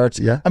Before It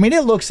Starts. I mean,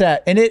 it looks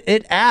at, and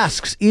it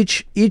asks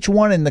each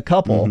one in the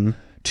couple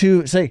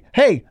to say,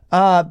 hey,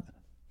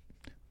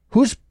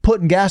 who's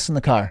putting gas in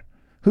the car?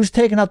 Who's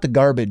taking out the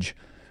garbage?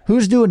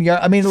 Who's doing?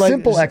 I mean, like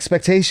simple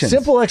expectations.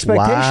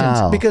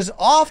 Wow. Because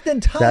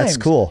oftentimes that's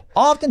cool.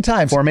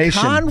 Oftentimes,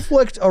 formation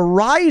conflict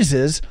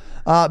arises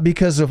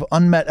because of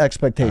unmet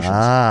expectations.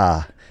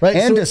 Right,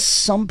 and so,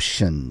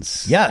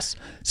 assumptions. Yes.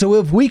 So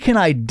if we can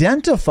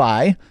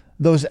identify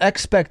those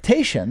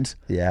expectations,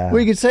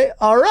 we can say,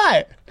 all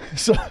right.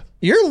 So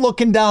you're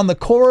looking down the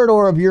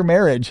corridor of your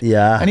marriage,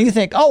 and you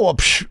think, oh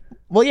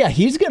well, yeah,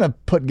 he's gonna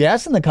put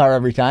gas in the car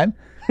every time,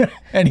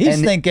 and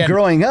he's thinking,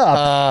 growing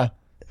up.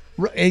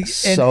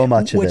 So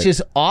much of which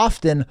is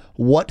often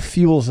what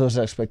fuels those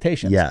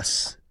expectations.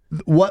 Yes.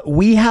 What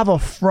we have a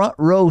front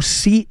row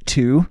seat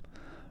to,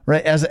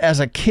 right, as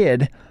a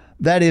kid,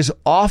 that is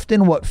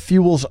often what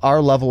fuels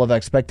our level of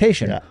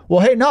expectation.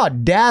 Well, hey, no,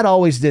 dad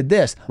always did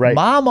this. Right.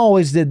 Mom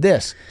always did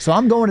this. So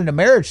I'm going into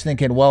marriage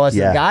thinking, well, as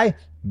a guy,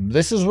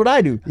 this is what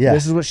I do.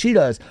 This is what she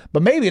does.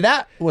 But maybe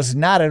that was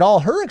not at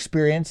all her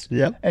experience.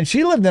 And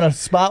she lived in a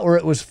spot where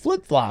it was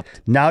flip-flopped.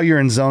 Now you're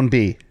in zone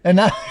B. And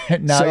now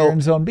you're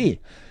in zone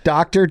B.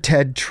 Dr.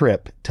 Ted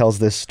Tripp tells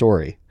this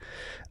story.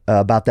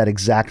 about that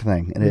exact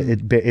thing. And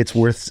it's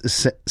worth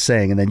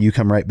saying. And then you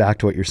come right back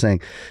to what you're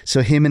saying.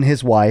 So him and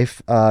his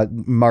wife,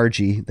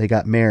 Margie, they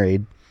got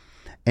married,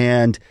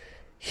 and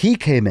he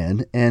came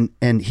in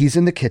and he's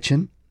in the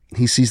kitchen.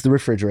 He sees the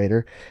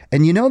refrigerator,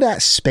 and you know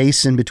that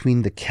space in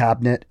between the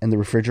cabinet and the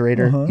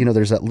refrigerator, you know,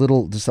 there's that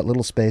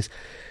little space.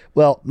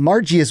 Well,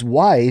 Margie, his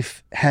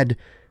wife, had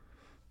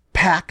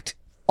packed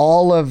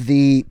all of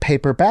the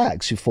paper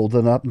bags. She folded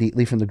them up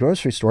neatly from the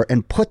grocery store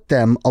and put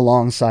them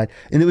alongside.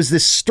 And it was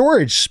this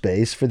storage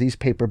space for these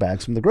paper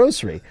bags from the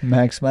grocery.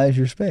 Maximize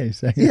your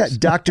space. Yeah.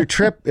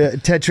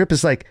 Ted Tripp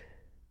is like,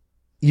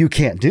 you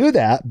can't do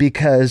that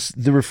because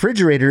the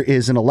refrigerator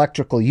is an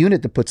electrical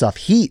unit that puts off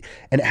heat,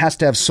 and it has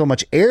to have so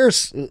much air,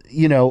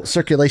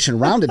 circulation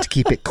around it to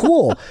keep it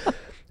cool.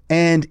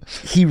 And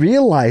he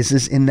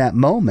realizes in that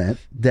moment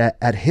that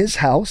at his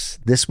house,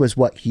 this was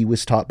what he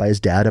was taught by his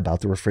dad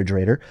about the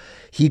refrigerator.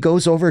 He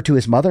goes over to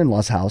his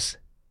mother-in-law's house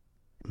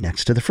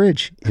next to the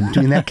fridge, in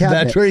between that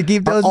cabinet. That's where you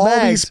keep those all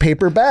bags. These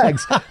paper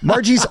bags.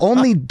 Margie's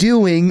only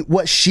doing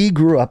what she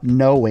grew up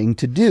knowing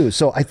to do.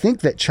 So I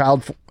think that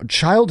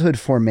childhood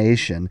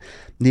formation,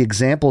 the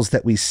examples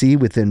that we see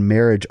within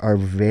marriage are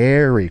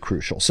very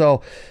crucial.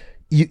 So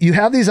you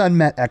have these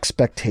unmet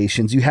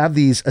expectations. You have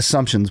these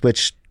assumptions,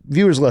 which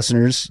viewers,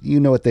 listeners,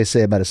 you know what they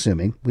say about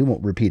assuming. We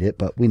won't repeat it,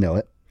 but we know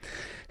it.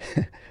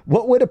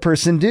 What would a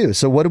person do?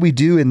 So what do we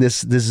do in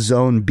this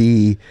zone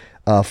B,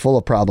 full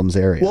of problems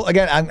area? Well,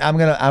 again, I'm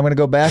gonna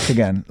go back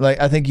again. Like,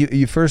 I think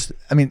you first.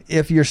 I mean,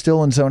 if you're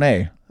still in zone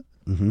A,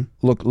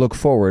 look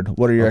forward.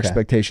 What are your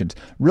expectations?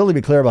 Really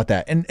be clear about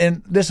that.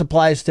 And this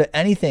applies to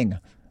anything,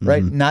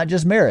 right? Not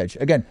just marriage.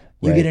 Again,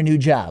 you get a new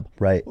job,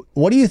 right?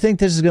 What do you think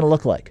this is going to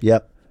look like?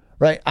 Yep.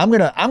 Right. I'm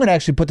gonna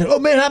actually put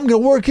I'm gonna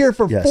work here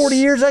for 40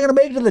 years. I'm gonna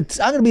be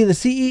the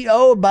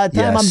CEO. By the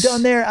time I'm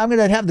done there, I'm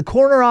gonna have the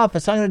corner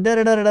office. I'm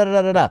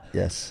gonna da.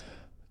 Yes.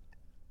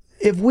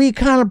 If we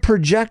kind of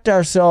project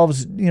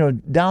ourselves,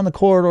 down the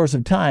corridors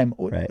of time,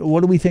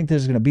 what do we think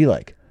this is going to be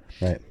like?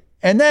 Right.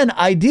 And then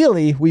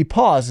ideally we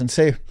pause and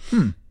say,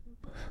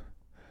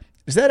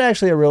 is that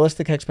actually a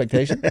realistic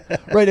expectation?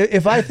 Right.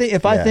 If I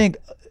think,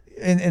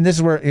 and this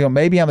is where,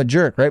 maybe I'm a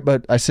jerk, right?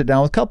 But I sit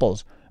down with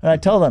couples and I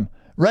tell them,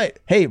 right,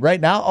 hey,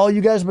 right now, all you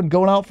guys have been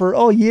going out for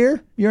a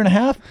year and a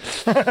half.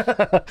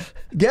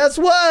 Guess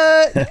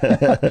what?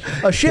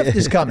 A shift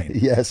is coming.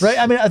 Yes. Right.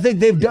 I mean, I think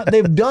they've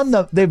done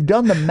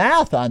the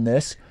math on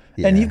this,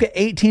 and you get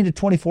 18 to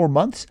 24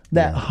 months.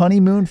 That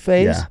honeymoon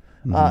phase.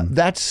 Yeah.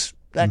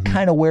 That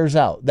kind of wears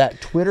out. That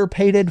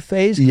Twitter-pated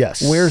phase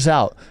wears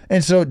out.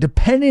 And so,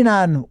 depending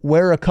on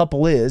where a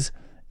couple is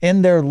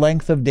in their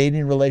length of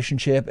dating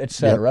relationship,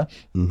 etc.,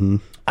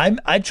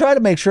 I try to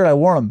make sure I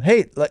warn them.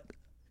 Hey, like,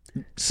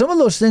 some of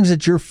those things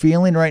that you're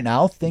feeling right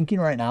now, thinking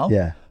right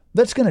now,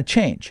 that's going to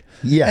change.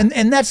 Yeah.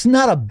 And that's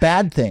not a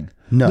bad thing.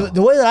 No.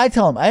 The way that I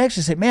tell them, I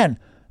actually say, man,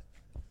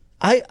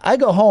 I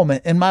go home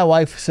and my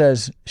wife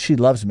says she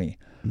loves me.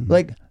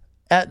 Like,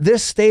 at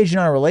this stage in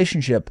our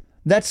relationship,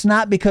 that's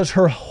not because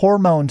her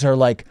hormones are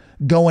like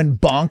going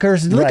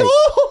bonkers. And like,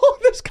 oh,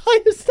 this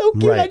guy is so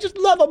cute. I just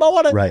love him. I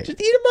want to just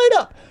eat him right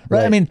up.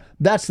 Right. I mean,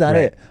 that's not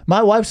it.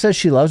 My wife says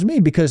she loves me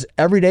because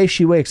every day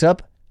she wakes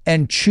up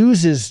and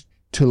chooses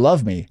to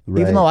love me,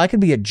 even though I could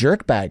be a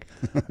jerk bag.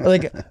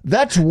 Like,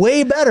 that's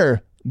way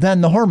better than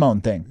the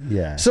hormone thing.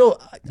 Yeah. So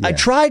I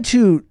try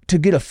to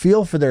get a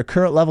feel for their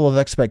current level of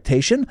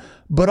expectation,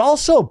 but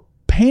also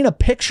paint a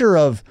picture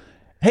of,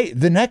 hey,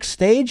 the next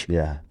stage.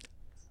 Yeah.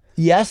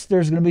 Yes,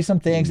 there's going to be some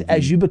things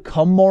as you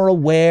become more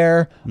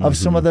aware of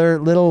some of their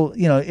little,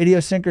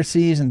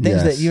 idiosyncrasies and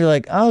things that you're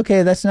like, oh,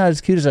 okay, that's not as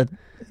cute as I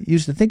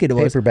used to think it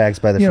was. Paper bags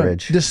by the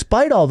fridge.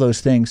 Despite all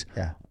those things.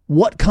 Yeah.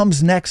 What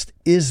comes next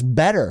is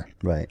better.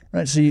 Right.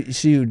 So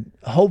you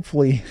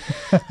hopefully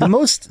the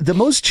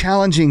most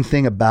challenging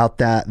thing about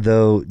that,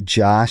 though,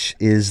 Josh,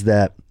 is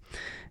that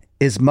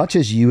as much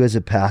as you as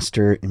a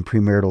pastor in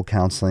premarital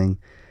counseling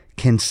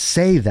can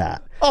say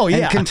that,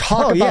 and can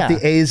talk about the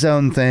A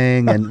zone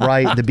thing and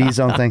the B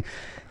zone thing,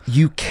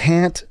 you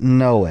can't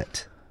know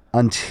it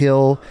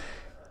until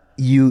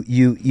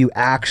you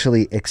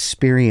actually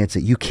experience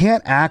it. You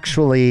can't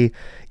actually,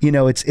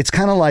 it's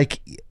kind of like.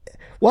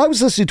 Well, I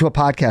was listening to a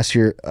podcast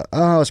here, it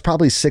was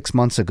probably 6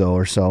 months ago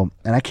or so,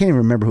 and I can't even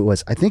remember who it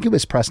was. I think it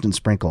was Preston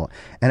Sprinkle,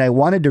 and I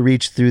wanted to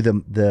reach through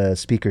the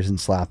speakers and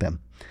slap him.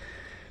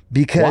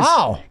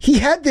 Because he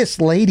had this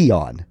lady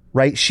on,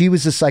 right? She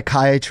was a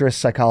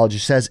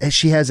psychologist, says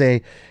she has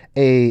a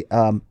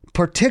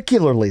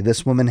particularly,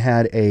 this woman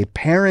had a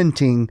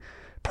parenting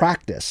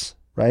practice,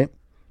 right?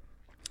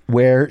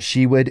 Where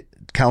she would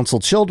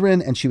counsel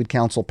children and she would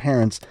counsel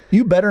parents.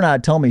 You better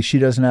not tell me she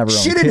doesn't have her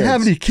own kids. She didn't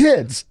have any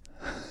kids.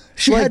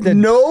 She had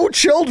no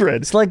children.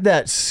 It's like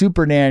that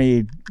super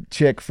nanny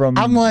chick from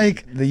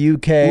the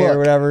UK or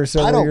whatever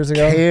several years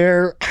ago. I don't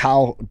care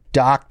how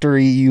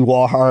doctory you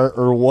are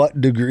or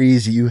what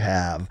degrees you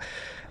have.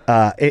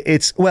 My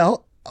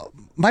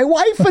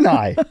wife and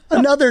I,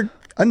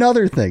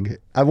 another thing.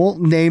 I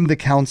won't name the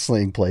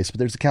counseling place, but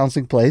there's a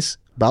counseling place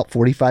about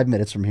 45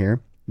 minutes from here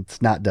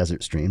It's not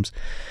desert streams.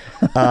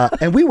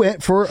 And we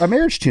went for a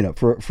marriage tune-up,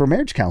 for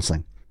marriage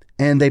counseling.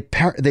 And they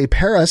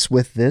pair us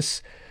with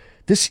this,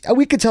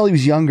 we could tell he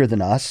was younger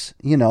than us,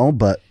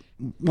 but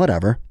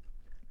whatever.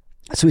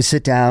 So we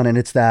sit down, and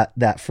it's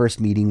that first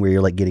meeting where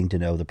you're like getting to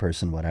know the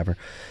person, whatever.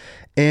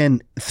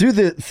 And through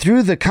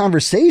the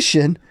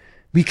conversation,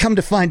 we come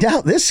to find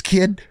out this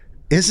kid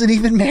isn't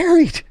even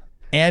married.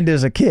 And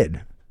is a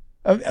kid.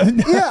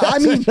 Yeah, I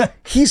mean,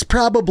 he's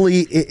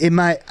probably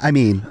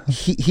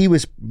he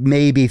was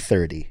maybe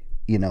 30,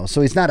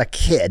 so he's not a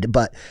kid,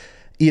 but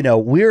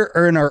we're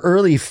in our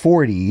early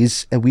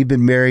 40s and we've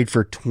been married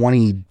for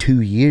 22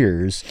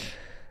 years.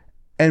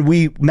 And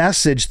we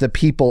messaged the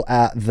people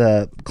at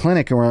the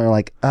clinic and we're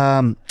like,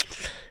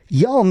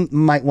 y'all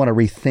might want to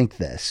rethink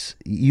this.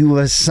 You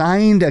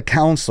assigned a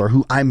counselor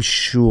who I'm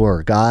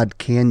sure God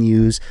can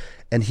use,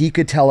 and he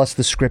could tell us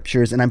the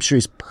scriptures, and I'm sure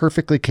he's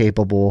perfectly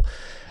capable.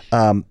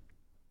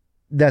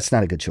 That's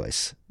not a good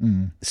choice.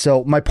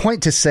 So my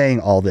point to saying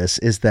all this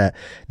is that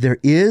there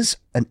is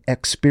an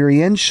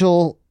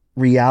experiential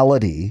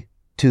reality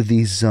to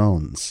these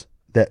zones,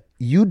 that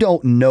you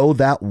don't know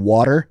that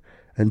water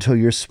until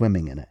you're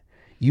swimming in it.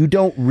 You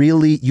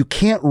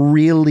can't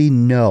really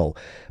know.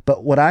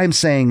 But what I'm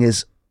saying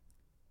is,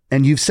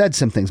 and you've said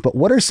some things, but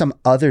what are some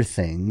other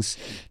things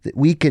that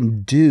we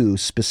can do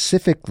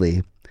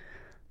specifically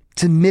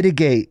to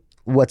mitigate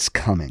what's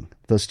coming,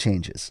 those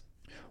changes?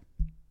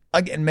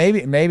 Again,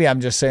 maybe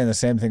I'm just saying the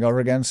same thing over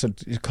again, so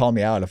you call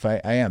me out if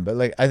I am.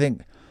 But I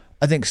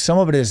think some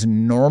of it is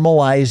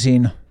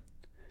normalizing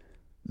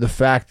the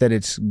fact that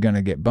it's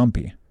gonna get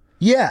bumpy.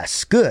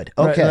 Yes, good.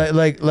 Okay.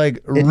 Right,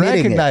 like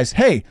recognize,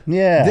 hey,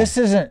 this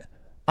isn't.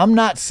 I'm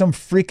not some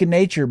freak of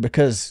nature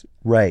because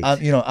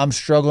I'm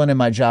struggling in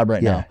my job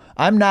right now.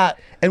 I'm not,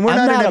 and we're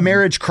not in a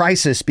marriage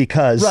crisis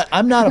because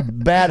I'm not a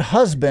bad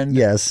husband.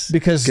 Yes,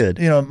 because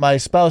my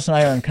spouse and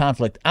I are in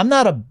conflict. I'm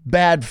not a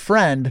bad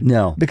friend.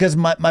 No, because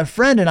my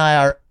friend and I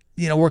are.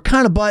 We're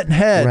kind of butting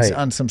heads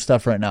on some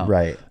stuff right now.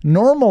 Right.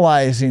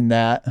 Normalizing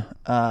that,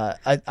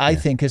 I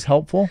think is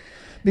helpful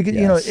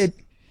because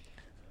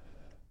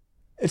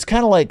it's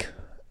kind of like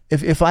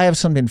if I have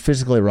something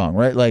physically wrong,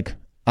 right? Like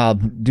I'll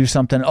do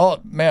something. Oh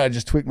man, I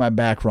just tweaked my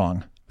back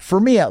wrong. For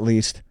me, at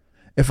least,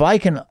 if I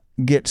can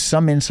get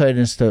some insight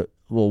into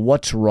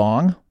what's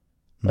wrong,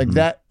 like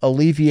that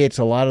alleviates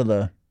a lot of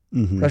the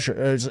pressure.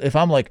 If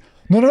I'm like,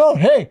 no,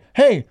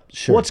 hey,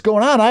 sure. What's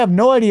going on? I have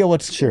no idea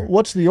what's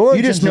the origin.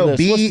 You just know of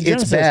this.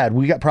 it's bad.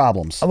 We got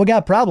problems. We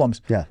got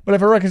problems. Yeah. But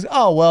if I recognize,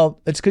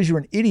 it's because you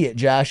were an idiot,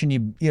 Josh, and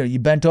you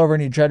bent over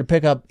and you tried to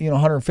pick up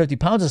 150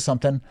 pounds of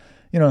something,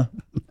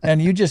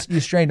 and you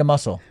strained a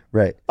muscle.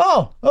 Right.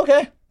 Oh,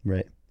 okay.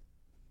 Right.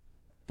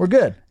 We're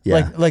good.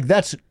 Yeah. Like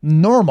that's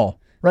normal,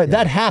 right?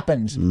 Yeah. That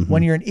happens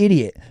when you're an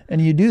idiot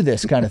and you do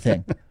this kind of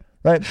thing,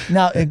 right?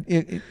 Now,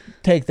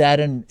 take that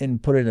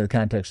and put it in the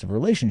context of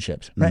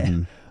relationships,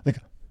 right? Like,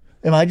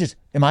 am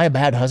I a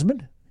bad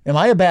husband? Am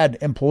I a bad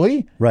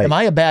employee? Right. Am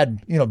I a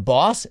bad,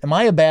 boss? Am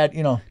I a bad,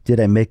 Did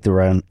I make the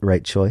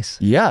right choice?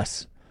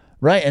 Yes.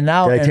 Right. And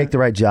now, did I take the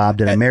right job?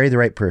 Did I marry the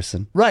right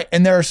person? Right.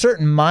 And there are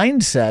certain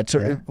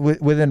mindsets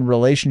within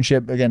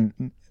relationship.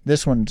 Again,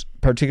 this one's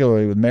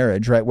particularly with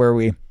marriage, right? Where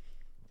we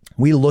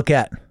look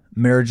at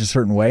marriage a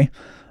certain way,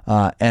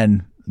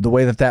 and the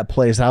way that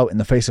plays out in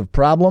the face of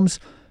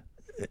problems.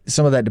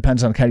 Some of that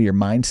depends on kind of your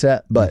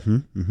mindset, but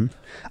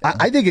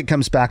I think it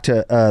comes back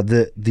to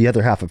the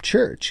other half of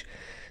church.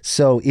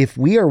 So if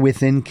we are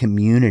within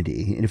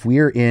community, and if we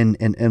are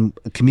in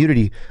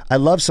community, I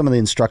love some of the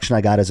instruction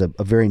I got as a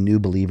very new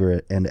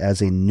believer and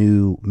as a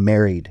new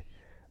married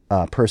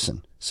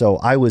person. So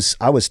I was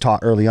taught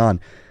early on,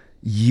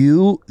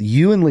 you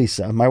and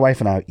Lisa, my wife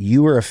and I,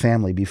 you were a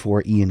family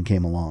before Ian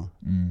came along,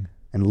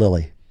 and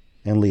Lily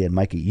and Leah and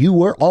Mikey. You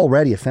were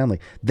already a family.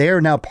 They are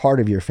now part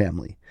of your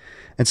family.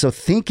 And so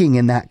thinking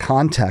in that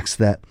context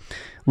that,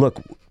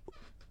 look,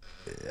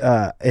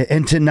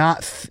 and to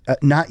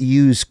not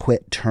use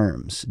quit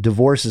terms.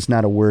 Divorce is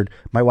not a word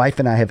my wife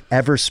and I have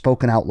ever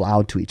spoken out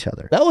loud to each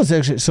other. That was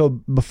actually, so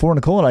before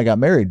Nicole and I got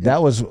married,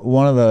 that was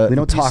one of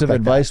the pieces of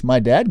advice my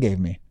dad gave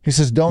me. He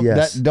says,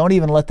 don't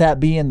even let that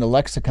be in the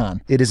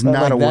lexicon. It is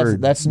not a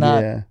word. That's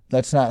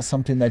not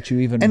something that you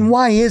even And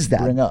why is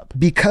that? Bring up.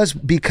 Because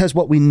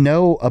what we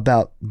know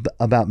about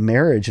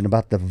marriage and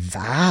about the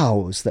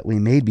vows that we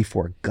made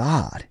before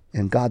God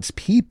and God's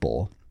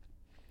people,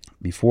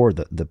 before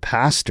the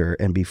pastor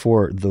and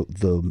before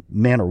the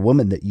man or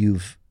woman that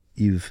you've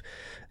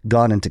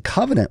gone into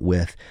covenant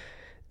with,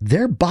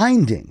 they're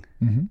binding.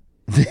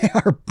 They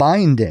are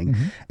binding.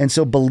 And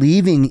so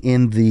believing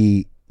in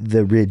the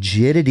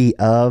rigidity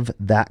of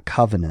that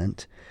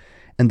covenant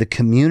and the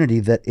community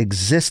that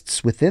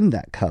exists within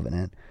that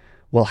covenant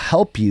will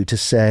help you to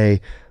say,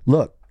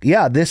 look,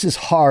 yeah, this is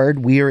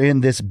hard. We are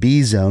in this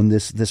B zone,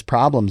 this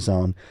problem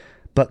zone,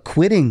 but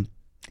quitting,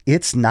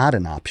 it's not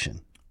an option.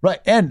 Right,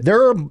 and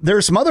there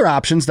are some other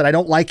options that I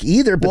don't like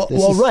either. But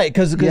right,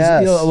 because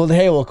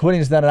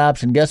quitting is not an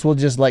option. Guess we'll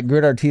just like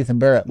grit our teeth and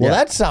bear it. Well,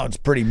 that sounds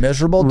pretty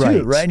miserable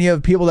too, right? And you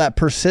have people that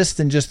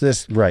persist in just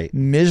this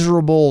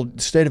miserable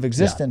state of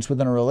existence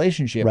within a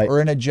relationship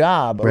or in a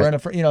job or in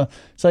a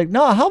it's like,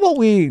 no, how about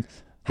we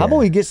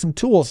get some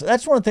tools?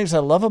 That's one of the things I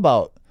love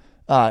about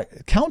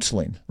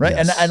counseling, right?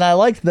 Yes. And I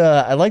like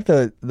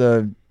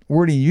the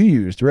wording you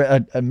used,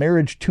 right? A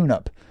marriage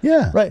tune-up.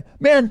 Yeah. Right.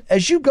 Man,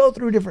 as you go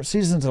through different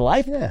seasons of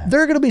life,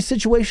 there are going to be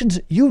situations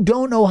you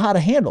don't know how to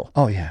handle.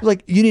 Oh, yeah.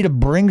 Like you need to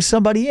bring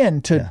somebody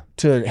in to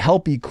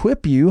help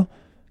equip you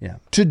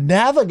to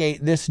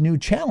navigate this new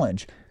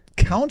challenge.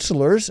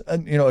 Counselors,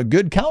 a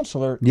good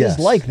counselor is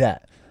like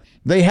that.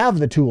 They have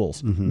the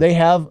tools. Mm-hmm. They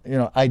have,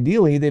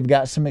 ideally they've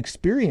got some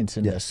experience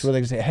in this where they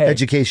can say, hey,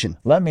 education.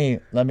 Let me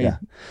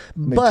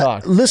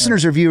talk.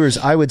 Listeners or viewers,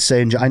 I would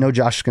say, and I know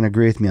Josh is going to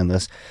agree with me on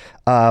this.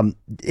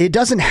 It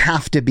doesn't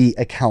have to be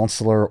a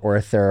counselor or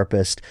a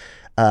therapist.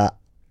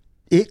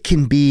 It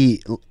can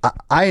be,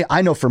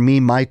 I know for me,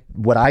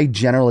 what I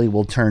generally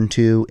will turn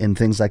to in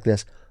things like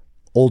this,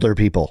 older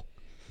people.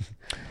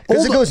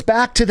 Because it goes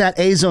back to that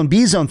A zone,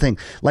 B zone thing.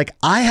 Like,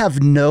 I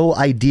have no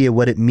idea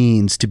what it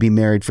means to be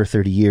married for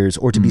 30 years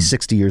or to be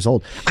 60 years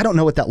old. I don't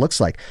know what that looks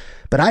like.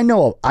 But I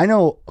know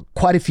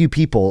quite a few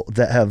people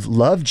that have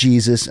loved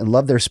Jesus and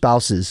loved their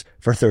spouses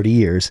for 30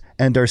 years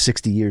and are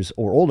 60 years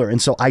or older.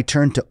 And so I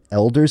turn to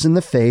elders in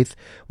the faith,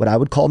 what I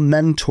would call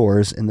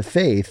mentors in the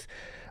faith.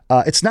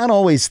 It's not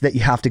always that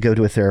you have to go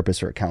to a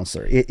therapist or a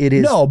counselor. It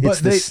is. No,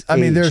 but I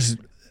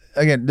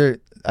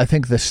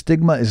think the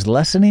stigma is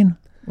lessening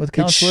with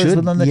counselors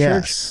within the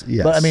church.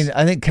 Yes. But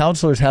I think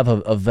counselors have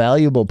a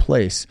valuable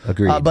place.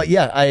 Agreed. But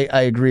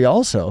I agree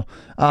also.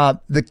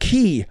 The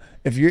key,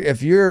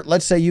 if you're,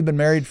 let's say you've been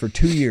married for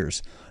 2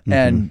 years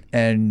and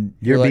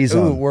you're like,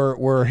 B-zone. ooh,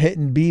 we're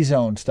hitting B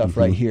zone stuff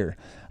right here.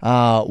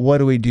 What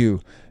do we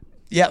do?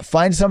 Yeah.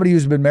 Find somebody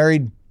who's been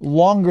married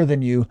longer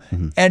than you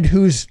and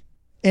who's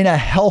in a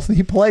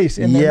healthy place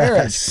in their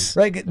marriage,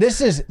 right?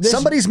 This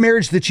somebody's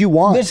marriage that you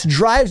want. This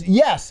drives,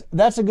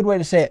 that's a good way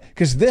to say it,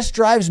 because this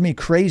drives me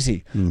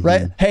crazy,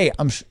 right? Hey,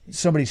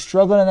 somebody's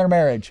struggling in their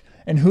marriage,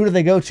 and who do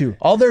they go to?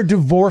 All their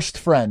divorced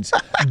friends.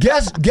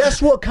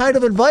 Guess what kind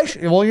of advice?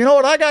 Well, you know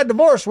what? I got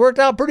divorced. Worked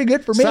out pretty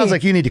good for me. Sounds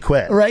like you need to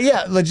quit. Right?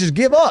 Yeah. Let's just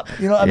give up.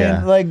 No.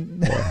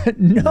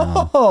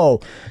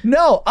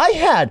 I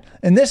had,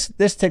 and this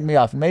ticked me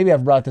off. Maybe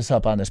I've brought this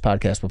up on this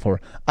podcast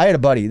before. I had a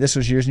buddy. This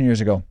was years and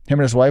years ago. Him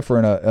and his wife were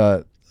in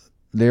a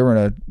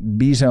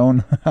B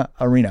zone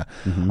arena.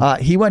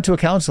 He went to a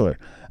counselor.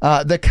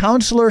 The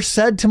counselor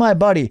said to my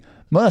buddy,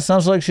 "Well, it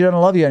sounds like she doesn't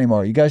love you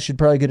anymore. You guys should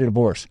probably get a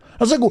divorce." I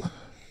was like, well,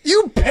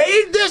 you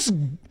paid this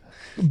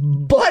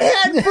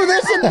butthead for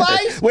this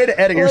advice? Way to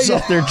edit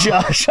yourself there,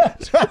 Josh.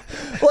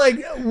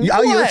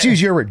 Let's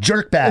use your word,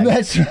 jerkbag.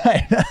 That's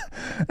right.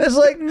 It's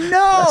like, no.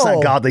 That's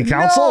not godly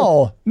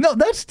counsel. No,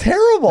 that's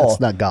terrible. That's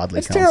not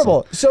godly counsel.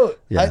 Terrible. So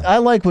I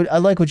like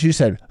what you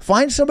said.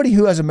 Find somebody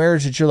who has a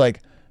marriage that you're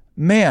like,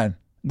 man,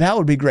 that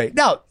would be great.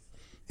 Now,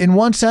 in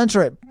one sense,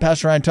 right,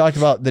 Pastor Ryan talked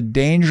about the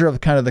danger of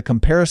kind of the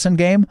comparison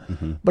game.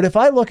 But if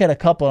I look at a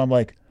couple and I'm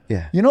like,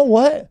 you know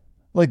what?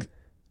 Like,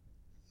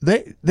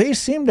 they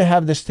seem to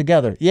have this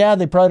together. Yeah,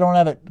 they probably don't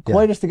have it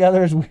quite as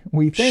together as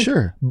we think.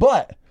 Sure.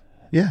 But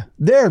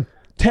they're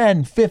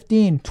 10,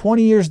 15,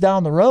 20 years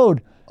down the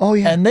road. Oh,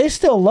 yeah. And they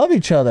still love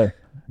each other.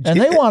 And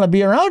they want to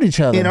be around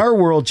each other. In our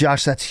world,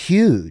 Josh, that's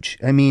huge.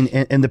 I mean,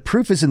 and the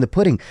proof is in the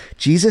pudding.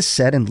 Jesus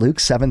said in Luke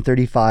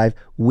 7:35,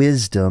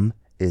 wisdom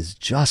is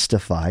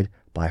justified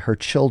by her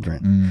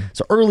children.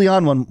 So early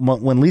on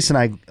when Lisa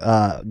and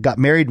I got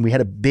married and we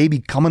had a baby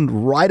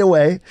coming right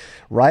away,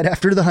 right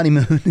after the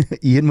honeymoon,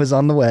 Ian was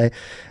on the way,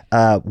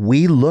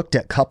 we looked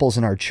at couples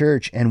in our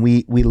church and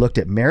we looked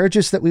at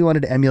marriages that we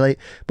wanted to emulate,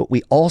 but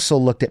we also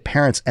looked at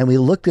parents and we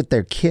looked at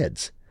their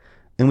kids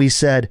and we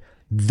said,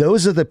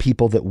 those are the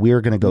people that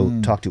we're going to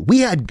go talk to. We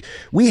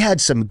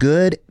had some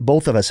good,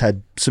 both of us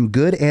had some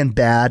good and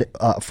bad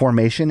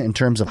formation in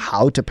terms of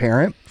how to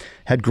parent,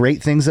 had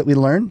great things that we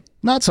learned,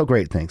 not so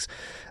great things.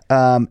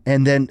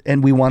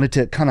 And we wanted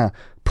to kind of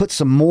put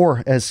some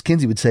more, as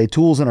Kinsey would say,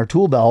 tools in our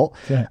tool belt.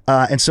 Yeah.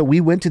 And so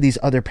we went to these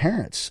other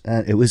parents.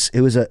 It was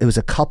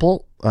a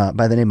couple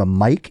by the name of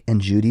Mike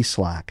and Judy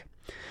Slack.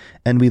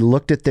 And we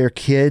looked at their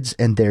kids,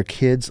 and their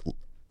kids,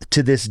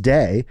 to this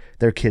day,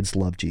 their kids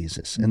love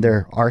Jesus, and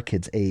they're our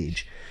kids'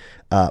 age,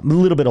 a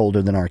little bit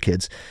older than our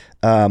kids.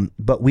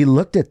 But we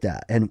looked at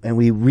that and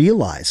we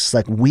realized,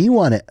 like, we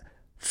want to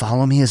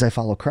follow me as I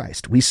follow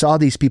Christ. We saw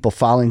these people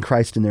following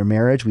Christ in their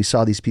marriage. We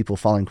saw these people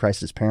following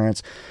Christ as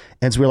parents.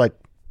 And so we're like,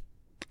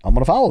 I'm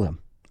going to follow them.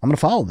 I'm going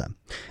to follow them.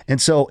 And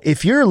so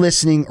if you're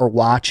listening or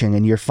watching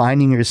and you're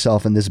finding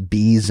yourself in this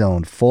B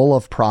zone full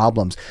of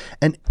problems,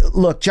 and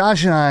look,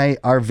 Josh and I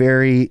are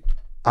very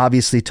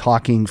obviously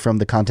talking from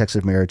the context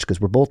of marriage because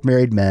we're both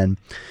married men.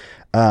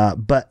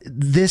 But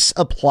this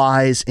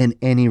applies in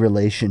any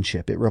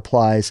relationship. It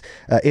applies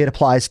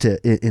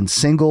to in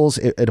singles.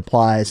 It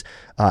applies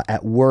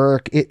at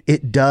work.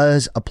 It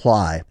does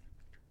apply.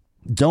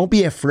 don't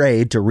be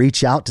afraid to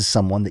reach out to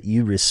someone that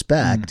you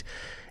respect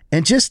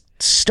and just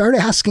start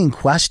asking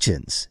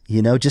questions.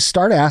 Just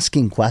start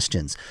asking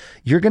questions.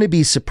 You're going to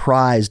be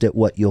surprised at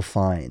what you'll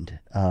find.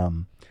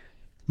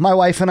 My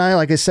wife and I,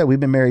 like I said, we've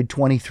been married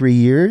 23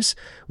 years.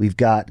 We've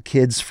got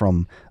kids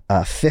from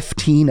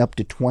 15 up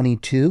to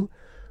 22.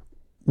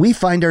 We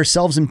find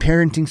ourselves in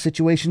parenting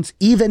situations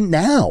even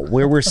now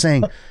where we're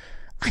saying,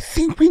 I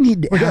think we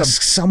need to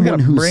ask someone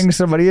who's bring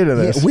somebody into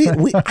this.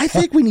 I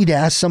think we need to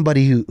ask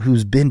somebody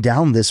who's been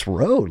down this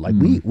road. Like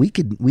we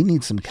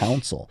need some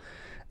counsel.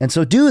 And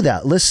so do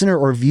that, listener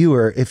or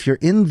viewer. If you're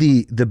in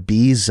the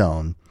B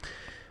zone,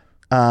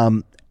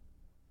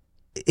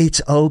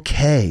 it's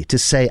okay to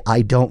say,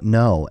 I don't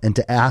know, and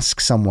to ask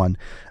someone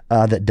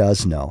that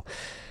does know.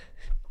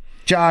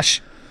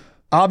 Josh,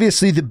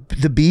 obviously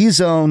the B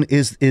zone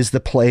is the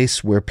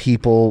place where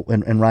people,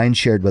 and Ryan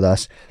shared with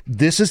us,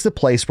 this is the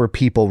place where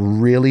people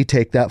really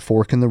take that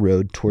fork in the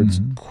road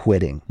towards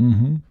quitting.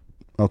 Mm-hmm.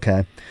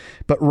 Okay.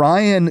 But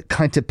Ryan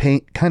kind of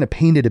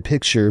painted a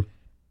picture,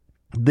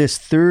 this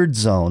third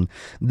zone,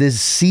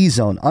 this C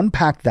zone.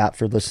 Unpack that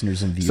for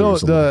listeners and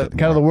viewers. So the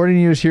kind of the wording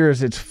you use here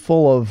is it's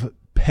full of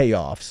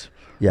payoffs.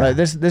 Yeah. Right?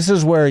 This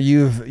is where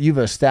you've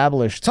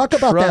established talk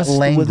about that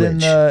language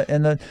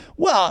within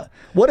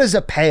what is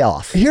a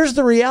payoff? Here's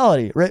the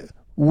reality, right?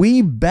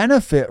 We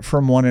benefit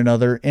from one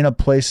another in a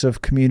place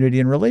of community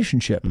and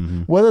relationship,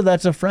 whether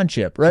that's a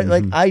friendship, right?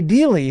 Like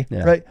ideally,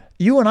 right?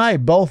 You and I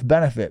both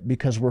benefit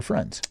because we're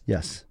friends.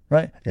 Yes.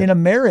 Right? Yep. In a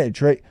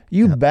marriage, right?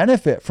 You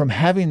benefit from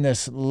having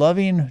this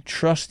loving,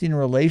 trusting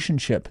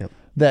relationship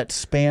that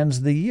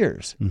spans the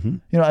years.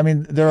 Mm-hmm. I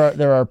mean, there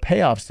are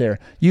payoffs there.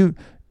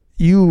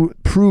 You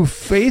prove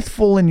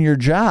faithful in your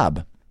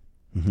job.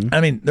 Mm-hmm. I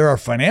mean, there are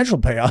financial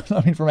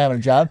payoffs, from having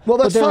a job. Well,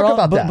 let's talk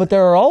about that. But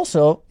there are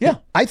also,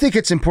 I think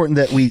it's important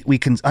that we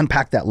can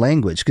unpack that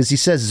language, because he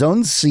says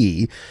zone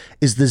C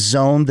is the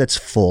zone that's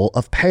full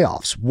of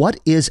payoffs. What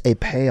is a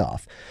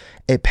payoff?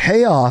 A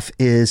payoff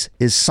is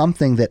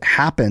something that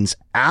happens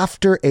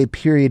after a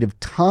period of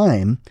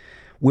time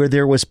where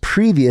there was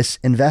previous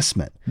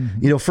investment.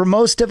 Mm-hmm. For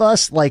most of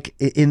us, like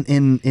in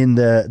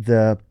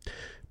the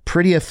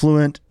pretty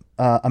affluent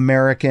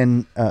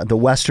American, the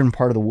Western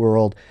part of the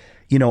world,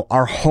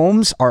 our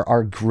homes are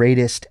our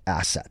greatest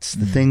assets,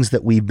 the things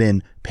that we've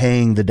been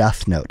paying the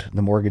death note,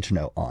 the mortgage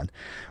note on,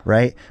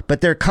 right?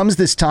 But there comes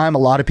this time, a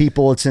lot of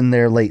people, it's in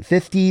their late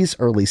 50s,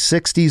 early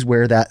 60s,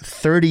 where that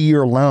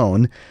 30-year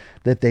loan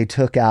that they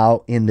took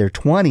out in their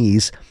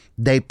 20s,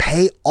 they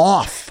pay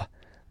off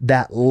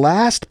that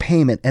last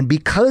payment. And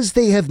because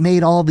they have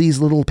made all these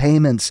little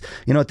payments,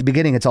 at the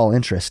beginning, it's all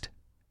interest.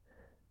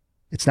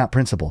 It's not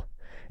principal.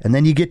 And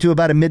then you get to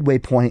about a midway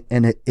point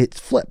and it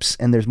flips,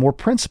 and there's more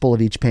principal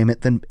of each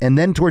payment and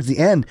then towards the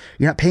end,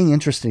 you're not paying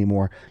interest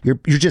anymore. You're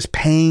just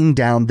paying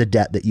down the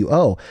debt that you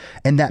owe.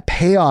 And that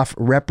payoff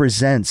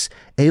represents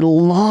a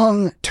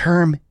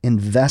long-term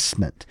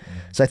investment.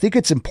 So I think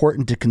it's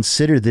important to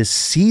consider this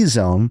C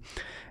zone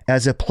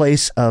as a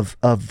place of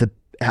the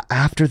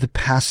after the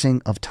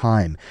passing of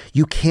time.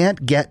 You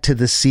can't get to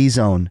the C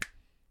zone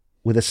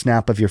with a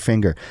snap of your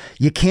finger.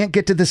 You can't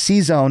get to the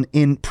C zone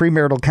in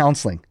premarital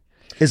counseling.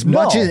 As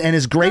much as and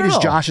as great as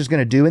Josh is going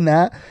to do in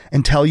that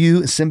and tell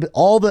you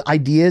all the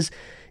ideas,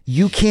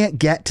 you can't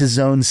get to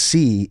zone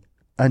C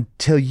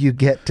until you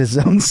get to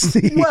zone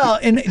C. Well,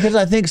 and because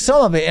I think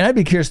some of it, and I'd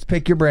be curious to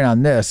pick your brain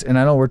on this, and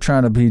I know we're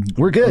trying to be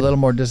a little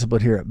more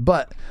disciplined here,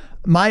 but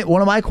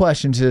one of my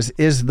questions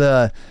is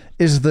the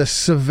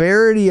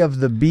severity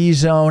of the B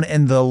zone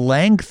and the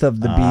length of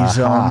the B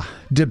zone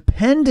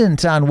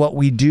dependent on what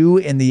we do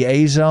in the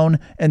A zone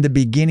and the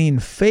beginning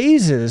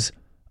phases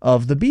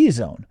of the B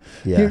zone?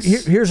 Yes.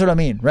 Here's what I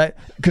mean, right?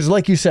 Because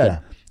like you said,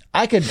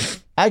 I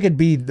could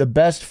be the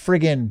best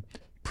friggin'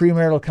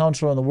 premarital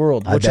counselor in the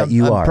world, which I'm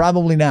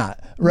probably not,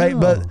 right?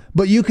 No.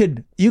 But you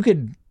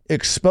could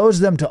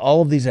expose them to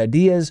all of these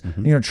ideas,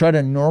 try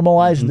to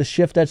normalize the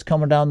shift that's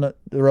coming down the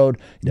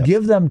road,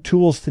 give them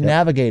tools to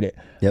navigate it.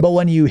 Yep. But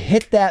when you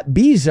hit that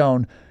B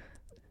zone,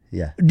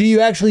 do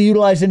you actually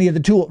utilize any of the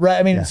tools, right?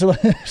 I mean, so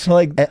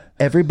like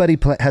everybody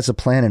has a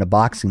plan in a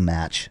boxing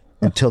match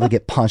until they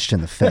get punched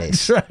in the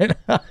face. That's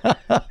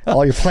right.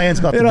 All your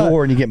plans go out the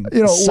door and you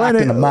get socked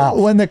in the mouth.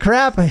 When the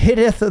crap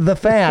hitteth the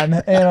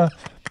fan,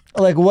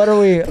 like what are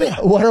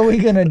we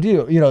gonna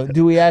do?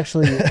 Do we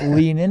actually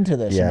lean into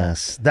this?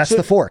 Yes, that's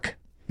the fork.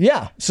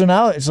 Yeah. So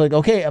now it's like,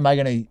 okay, am I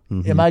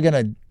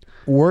gonna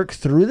work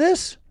through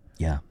this?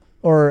 Yeah.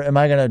 Or am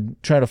I gonna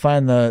try to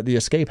find the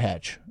escape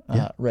hatch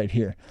right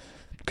here?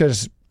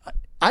 Because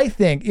I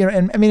think,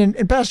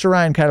 and Pastor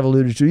Ryan kind of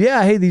alluded to,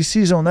 hey, these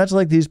C zone, that's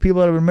like these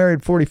people that have been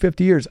married 40,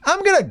 50 years. I'm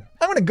going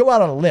to go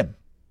out on a limb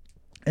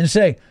and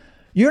say,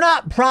 you're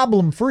not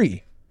problem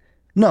free.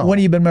 No. When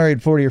you've been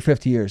married 40 or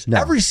 50 years.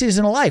 No. Every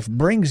season of life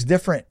brings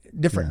different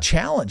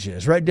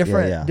challenges, right?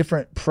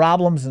 Different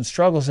problems and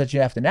struggles that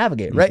you have to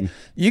navigate, right?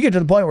 You get to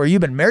the point where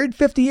you've been married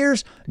 50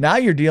 years. Now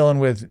you're dealing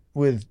with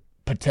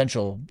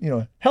potential,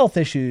 health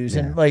issues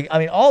and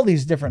all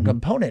these different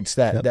components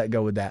that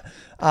go with that.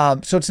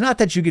 So it's not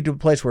that you get to a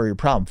place where you're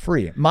problem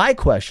free. My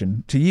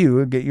question to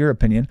you, get your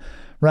opinion,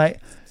 right?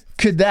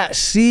 Could that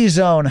C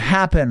zone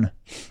happen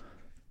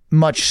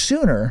much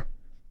sooner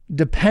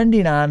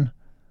depending on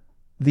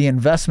the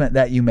investment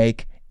that you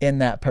make in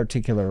that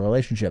particular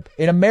relationship?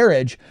 In a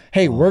marriage,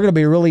 hey, we're going to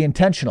be really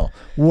intentional.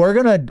 We're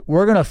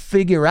going to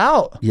figure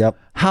out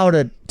how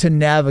to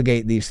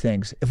navigate these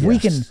things. If we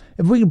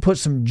can put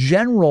some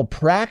general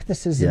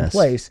practices in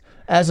place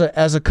as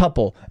a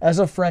couple, as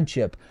a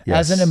friendship,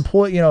 as an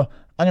employee, I'm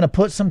going to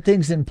put some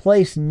things in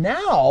place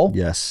now.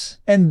 Yes.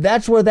 And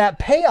that's where that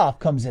payoff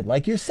comes in.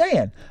 Like you're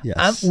saying,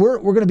 we're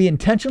going to be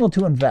intentional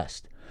to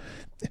invest.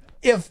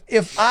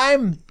 If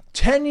I'm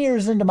 10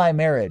 years into my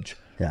marriage,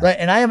 right,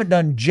 and I haven't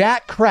done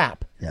jack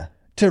crap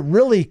to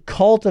really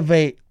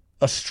cultivate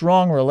a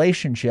strong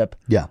relationship,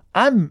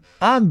 I'm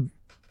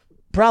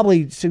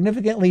probably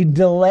significantly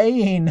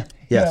delaying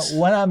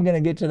when I'm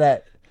going to get to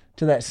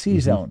that C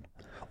zone.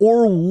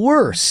 Or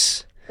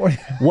worse,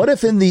 what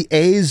if in the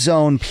A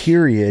zone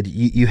period,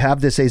 you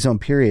have this A zone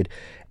period,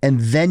 and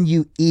then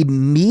you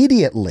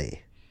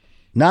immediately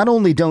not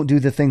only don't do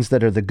the things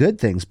that are the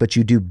good things, but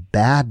you do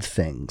bad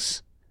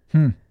things.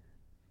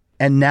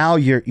 And now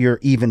you're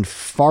even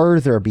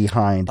farther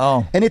behind.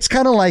 Oh. And it's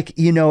kind of like,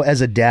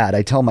 as a dad,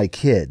 I tell my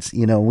kids,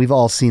 we've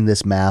all seen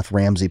this math.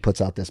 Ramsey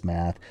puts out this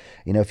math.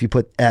 If you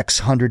put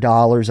X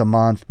 $100 a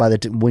month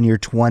when you're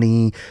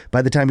 20,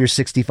 by the time you're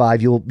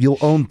 65, you'll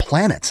own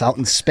planets out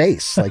in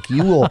space. Like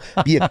you will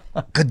be a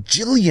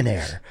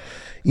gajillionaire.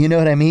 You know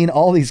what I mean?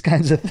 All these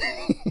kinds of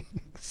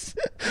things.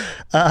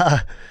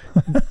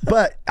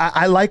 But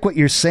I like what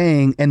you're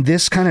saying, and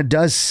this kind of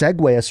does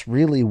segue us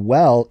really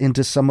well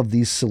into some of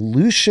these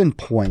solution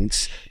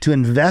points to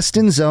invest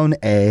in zone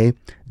A,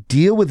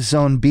 deal with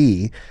zone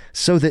B,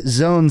 so that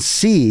zone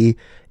C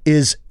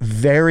is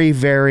very,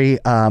 very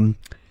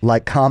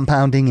like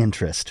compounding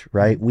interest,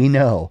 right? We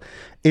know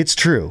it's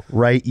true,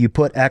 right? You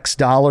put X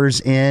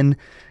dollars in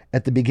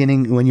at the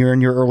beginning when you're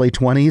in your early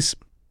 20s,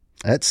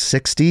 that's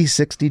 60,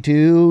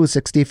 62,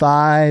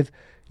 65.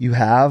 You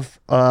have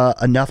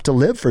enough to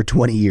live for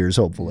 20 years,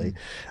 hopefully.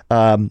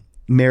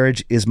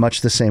 Marriage is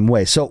much the same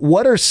way. So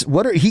what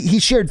are he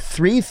shared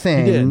three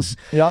things.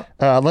 Yeah.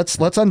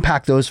 Let's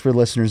unpack those for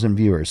listeners and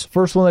viewers.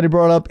 First one that he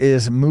brought up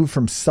is move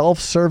from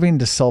self-serving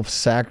to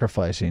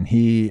self-sacrificing.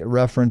 He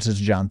references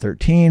John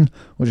 13,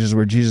 which is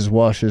where Jesus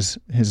washes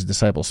his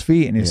disciples'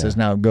 feet, and he says,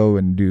 now go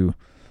and do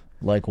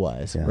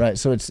likewise. Right?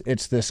 So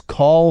it's this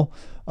call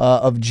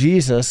of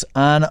Jesus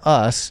on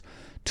us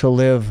to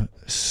live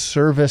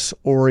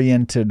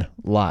service-oriented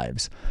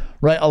lives,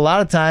 right? A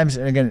lot of times,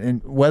 and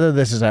again, whether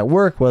this is at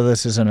work, whether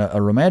this is in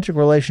a romantic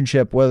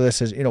relationship, whether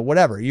this is,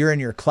 whatever, you're in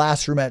your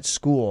classroom at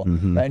school,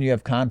 right, and you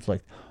have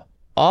conflict.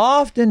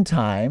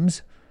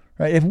 Oftentimes,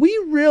 right, if we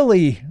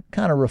really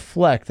kind of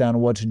reflect on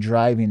what's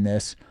driving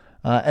this,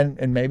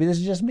 and maybe this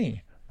is just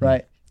me,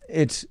 right?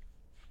 It's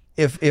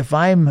if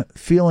I'm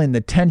feeling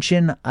the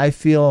tension, I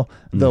feel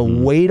the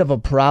weight of a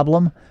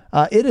problem.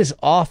 It is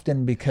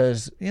often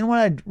because, when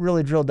I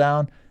really drill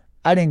down,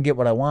 I didn't get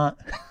what I want.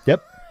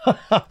 Yep.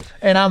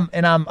 and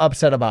I'm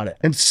upset about it.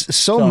 And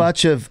so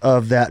much of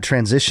that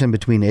transition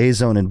between A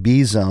zone and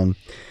B zone,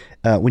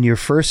 when you're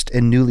first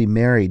and newly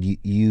married,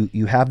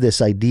 you have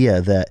this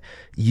idea that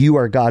you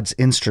are God's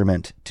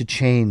instrument to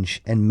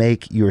change and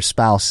make your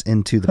spouse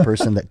into the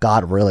person that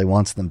God really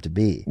wants them to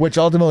be. Which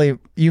ultimately,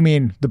 you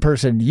mean the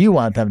person you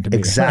want them to be.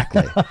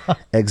 Exactly.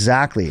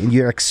 Exactly. And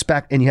you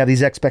have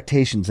these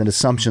expectations and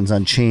assumptions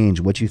on change,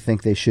 what you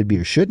think they should be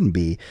or shouldn't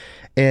be.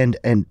 And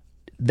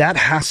that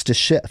has to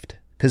shift,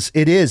 because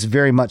it is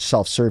very much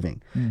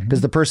self-serving,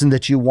 because the person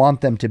that you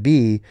want them to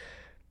be,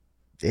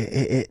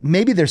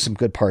 maybe there's some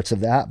good parts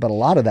of that, but a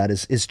lot of that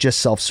is just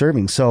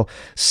self-serving. So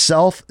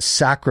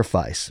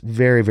self-sacrifice,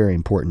 very, very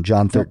important.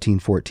 John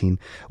 13:14.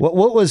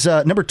 What was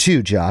number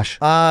 2, Josh?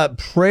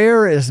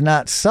 Prayer is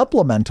not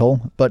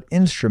supplemental, but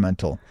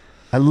instrumental.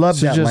 I love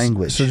that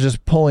language. So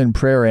just pulling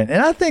prayer in.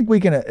 And I think we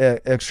can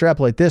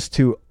extrapolate this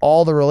to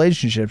all the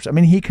relationships. I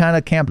mean, he kind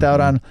of camped out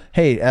on,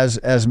 hey,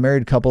 as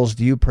married couples,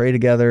 do you pray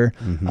together?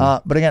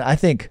 But again, I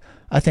think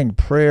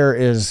prayer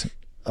is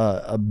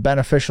a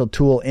beneficial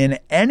tool in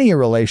any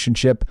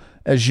relationship,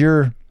 as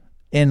you're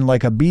in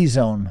like a B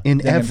zone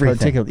in everything.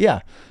 Particular.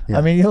 Yeah.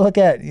 I mean, you look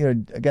at,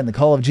 again, the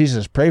call of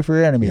Jesus, pray for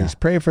your enemies,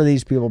 pray for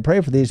these people,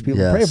 pray for these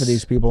people, pray for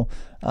these people.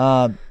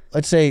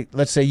 Let's say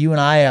you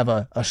and I have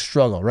a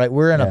struggle, right?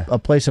 We're in a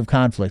place of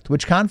conflict,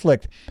 which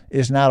conflict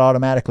is not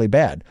automatically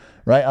bad,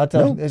 right? I'll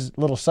tell you this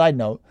little side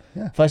note.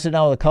 Yeah. If I sit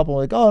down with a couple,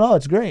 like, oh no,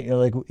 it's great. You're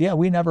like, yeah,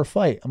 we never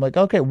fight. I'm like,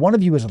 okay, one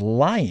of you is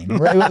lying,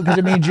 right? Because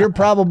it means you're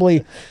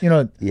probably,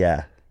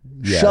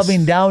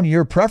 shoving down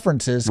your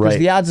preferences, because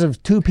the odds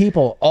of two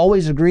people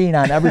always agreeing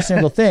on every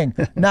single thing,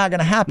 not going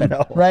to happen,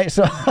 right?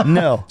 So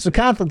so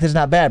conflict is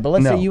not bad. But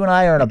let's say you and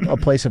I are in a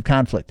place of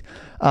conflict,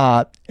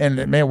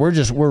 and man,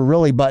 we're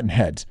really butting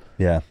heads.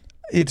 Yeah,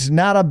 it's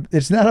not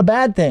a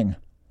bad thing,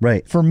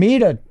 right? For me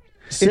to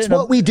it's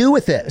what we do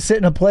with it. Sit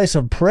in a place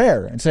of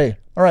prayer and say,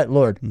 All right,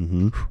 Lord.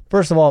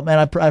 First of all, man,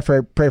 I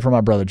pray for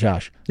my brother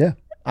Josh. Yeah.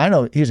 I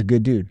know he's a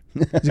good dude.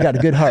 He's got a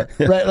good heart,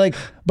 right? Like,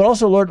 but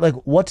also, Lord, like,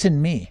 what's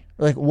in me?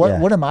 Like,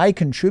 what am I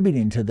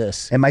contributing to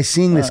this? Am I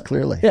seeing this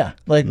clearly? Yeah.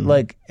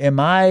 Like, am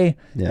I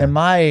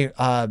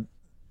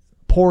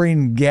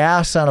pouring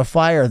gas on a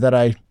fire that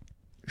I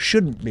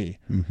shouldn't be?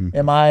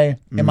 Am I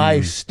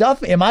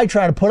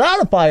trying to put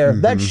out a fire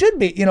that should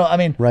be? You know, I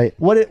mean, right.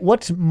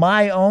 What's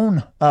my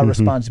own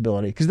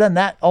responsibility? Because then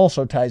that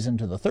also ties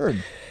into the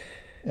third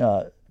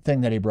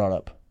thing that he brought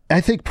up. I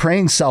think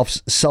praying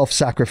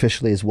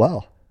self-sacrificially as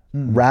well.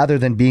 Rather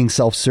than being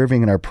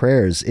self-serving in our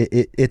prayers,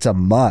 it's a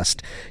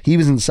must. He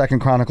was in 2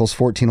 Chronicles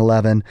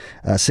 14:11,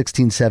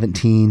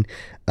 16:17.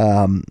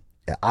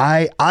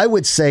 I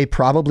would say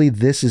probably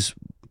this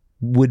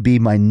would be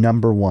my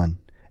number one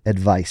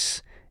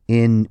advice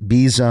in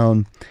B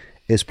zone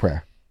is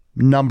prayer.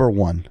 Number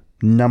one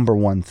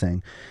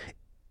thing.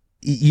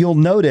 You'll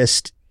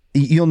notice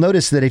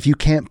that if you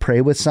can't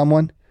pray with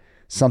someone,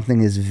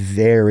 something is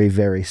very,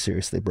 very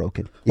seriously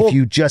broken. If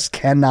you just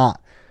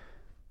cannot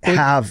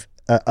have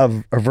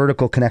a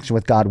vertical connection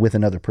with God with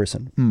another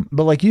person.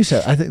 But like you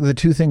said, I think the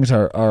two things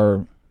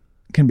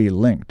can be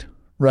linked,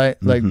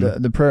 right? Like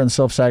the prayer and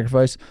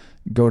self-sacrifice,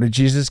 go to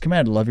Jesus'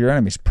 command, love your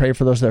enemies, pray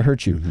for those that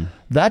hurt you.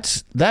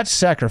 That's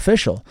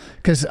sacrificial,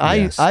 because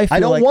I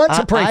don't want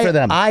to pray for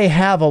them. I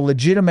have a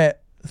legitimate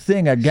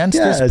thing against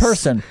this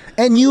person.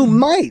 And you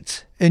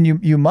might. And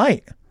you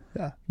might.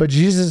 Yeah. But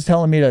Jesus is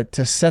telling me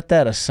to set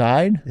that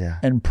aside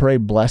and pray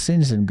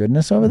blessings and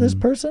goodness over this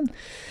person.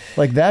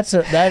 Like that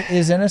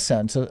is in a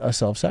sense a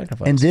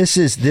self-sacrifice. And this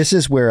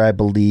is where I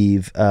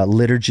believe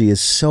liturgy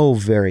is so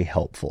very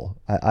helpful.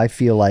 I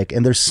feel like,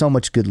 and there's so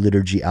much good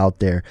liturgy out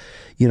there.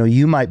 You know,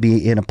 you might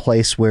be in a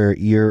place where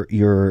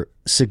your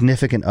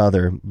significant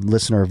other,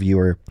 listener or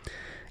viewer,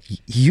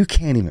 you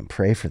can't even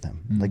pray for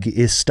them. Like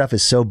his stuff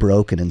is so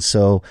broken and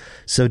so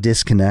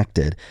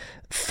disconnected.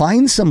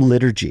 Find some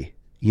liturgy.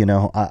 You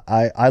know,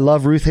 I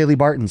love Ruth Haley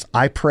Barton's.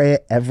 I pray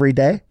every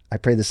day. I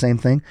pray the same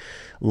thing.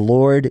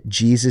 Lord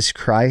Jesus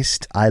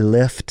Christ, I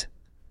lift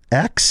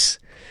X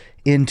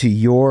into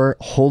your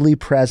holy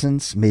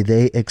presence. May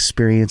they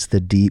experience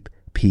the deep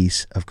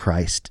peace of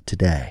Christ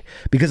today.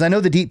 Because I know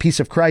the deep peace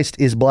of Christ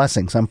is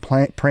blessing. So I'm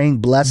praying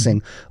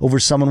blessing over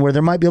someone where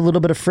there might be a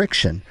little bit of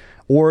friction,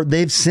 or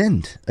they've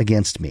sinned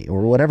against me,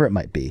 or whatever it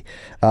might be.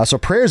 So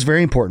prayer is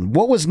very important.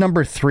 What was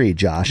number 3,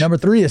 Josh? Number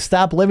 3 is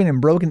stop living in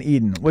broken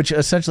Eden, which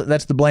essentially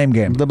that's the blame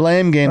game. The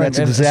blame game. Right?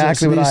 That's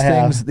exactly what I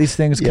have. These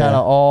things kind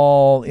of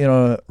all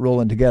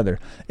rolling together.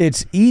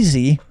 It's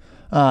easy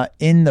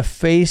in the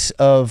face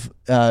of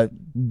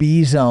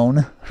B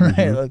zone,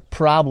 right? Like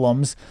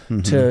problems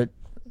to,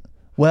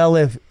 well,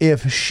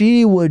 if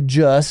she would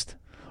just.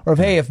 Or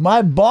if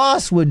my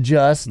boss would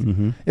just,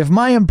 if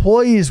my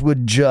employees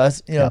would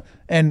just,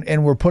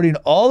 and we're putting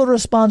all the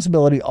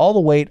responsibility, all the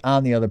weight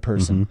on the other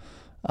person.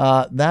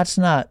 That's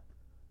not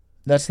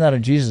a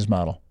Jesus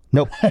model.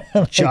 Nope.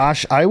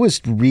 Josh, I was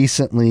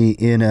recently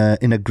in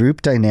a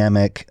group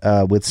dynamic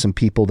with some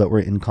people that were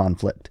in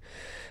conflict.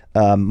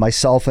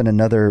 Myself and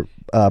another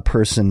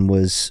person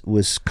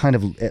was kind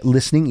of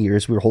listening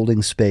ears. We were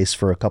holding space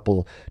for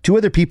two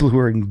other people who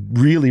were in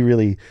really,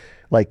 really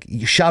like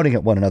shouting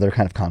at one another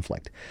kind of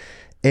conflict.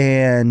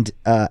 And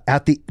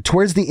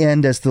towards the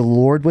end, as the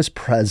Lord was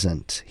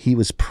present, he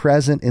was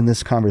present in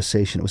this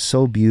conversation. It was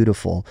so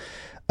beautiful.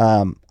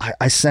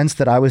 I sensed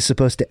that I was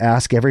supposed to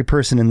ask every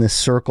person in this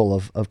circle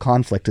of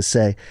conflict to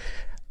say,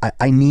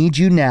 I need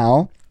you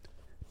now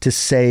to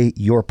say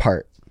your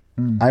part.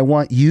 I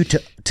want you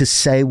to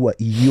say what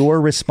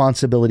your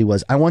responsibility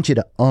was. I want you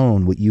to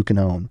own what you can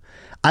own.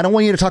 I don't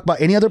want you to talk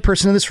about any other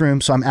person in this room,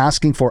 so I'm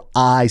asking for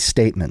I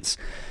statements.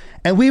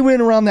 And we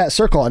went around that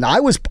circle, and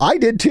I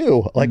did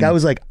too. Like I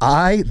was like,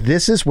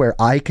 this is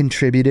where I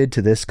contributed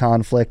to this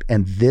conflict,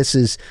 and this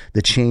is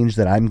the change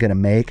that I'm going to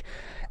make.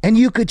 And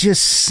you could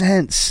just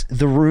sense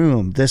the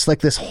room. This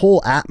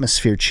whole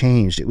atmosphere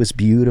changed. It was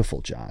beautiful,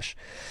 Josh.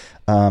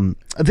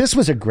 This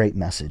was a great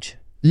message.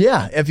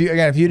 Yeah, if you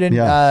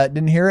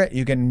didn't hear it,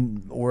 you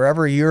can,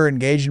 wherever you're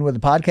engaging with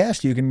the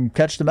podcast, you can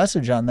catch the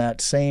message on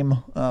that same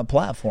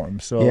platform.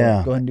 So go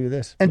ahead and do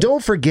this. And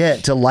don't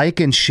forget to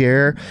like and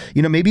share.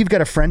 You know, maybe you've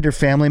got a friend or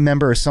family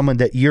member or someone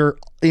that you're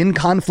in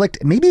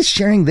conflict. Maybe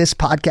sharing this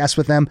podcast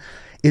with them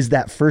is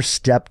that first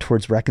step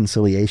towards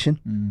reconciliation,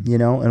 you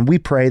know, and we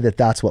pray that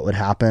that's what would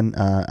happen.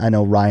 I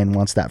know Ryan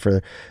wants that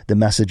for the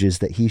messages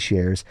that he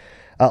shares.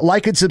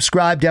 Like and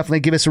subscribe. Definitely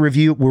give us a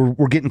review.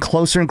 We're getting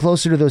closer and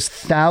closer to those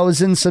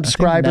 1,000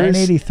 subscribers.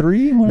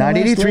 983.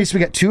 983. So we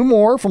got 2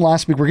 more from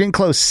last week. We're getting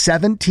close.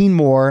 17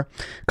 more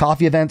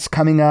coffee events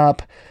coming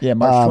up. Yeah,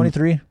 March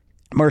 23.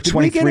 March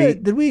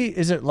 23.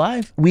 Is it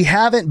live? We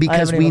haven't,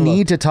 because we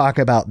need to talk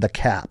about the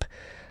cap.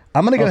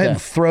 I'm going to go ahead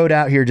and throw it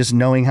out here, just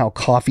knowing how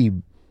coffee.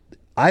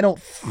 I don't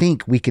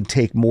think we could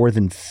take more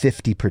than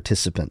 50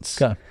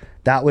 participants. Okay.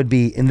 That would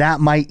be, and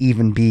that might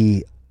even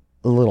be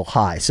a little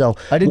high. So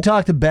I did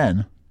talk to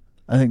Ben.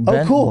 I think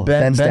Ben, cool.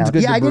 Ben's down.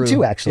 good. Yeah, I brew. did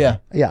too, actually.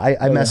 Yeah,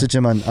 I messaged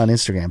him on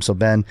Instagram. So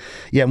Ben,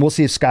 and we'll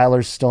see if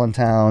Skylar's still in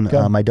town.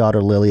 My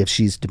daughter Lily, if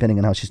she's, depending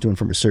on how she's doing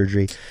from her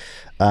surgery.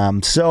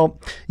 So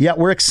yeah,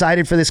 we're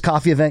excited for this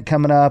coffee event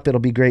coming up. It'll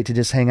be great to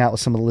just hang out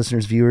with some of the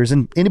listeners, viewers,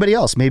 and anybody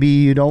else. Maybe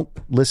you don't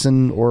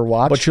listen or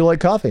watch, but you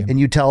like coffee, and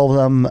you tell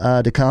them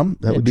to come.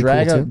 That would be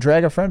cool too.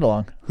 Drag a friend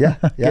along. Yeah.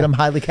 Get them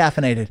highly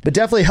caffeinated. But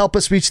definitely help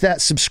us reach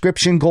that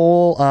subscription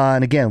goal.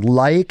 And again,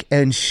 like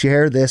and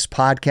share this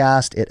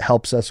podcast. It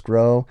helps us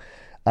grow.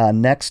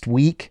 Next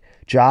week,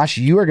 Josh,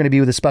 you are going to be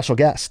with a special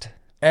guest.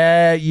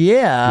 Yeah,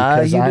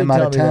 because I'm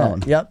out of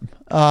town. Yep.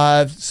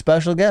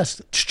 Special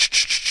guest.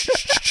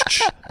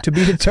 To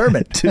be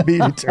determined. To be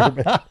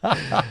determined.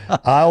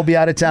 I'll be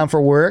out of town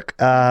for work.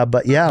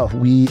 But yeah,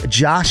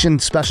 Josh and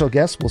special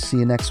guests, we'll see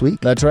you next week.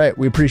 That's right.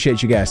 We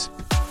appreciate you guys.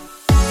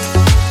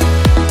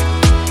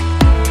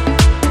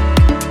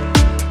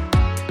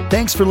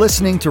 Thanks for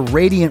listening to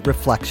Radiant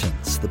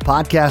Reflections, the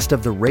podcast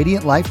of the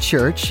Radiant Life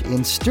Church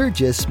in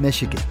Sturgis,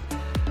 Michigan.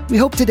 We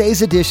hope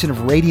today's edition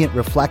of Radiant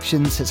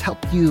Reflections has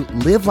helped you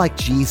live like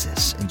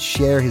Jesus and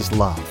share his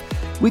love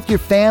with your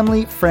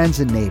family, friends,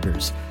 and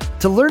neighbors.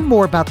 To learn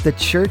more about the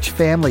church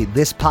family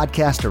this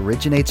podcast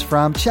originates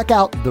from, check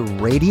out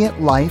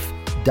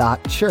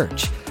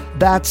theradiantlife.church.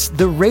 That's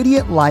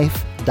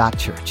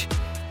theradiantlife.church.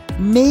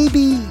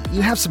 Maybe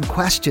you have some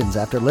questions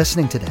after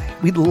listening today.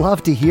 We'd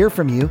love to hear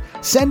from you.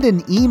 Send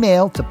an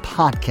email to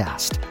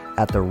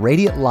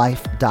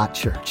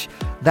podcast@theradiantlife.church.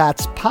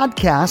 That's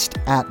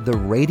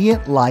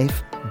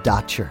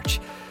podcast@theradiantlife.church.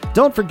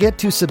 Don't forget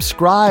to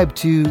subscribe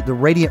to the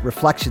Radiant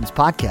Reflections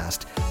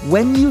podcast.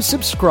 When you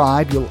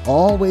subscribe, you'll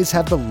always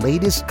have the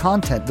latest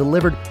content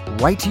delivered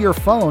right to your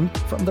phone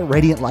from the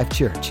Radiant Life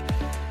Church.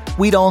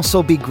 We'd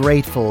also be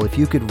grateful if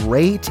you could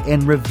rate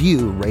and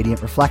review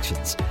Radiant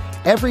Reflections.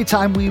 Every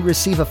time we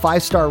receive a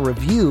 5-star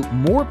review,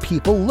 more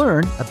people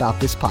learn about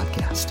this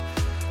podcast.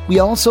 We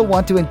also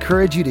want to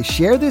encourage you to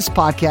share this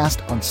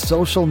podcast on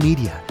social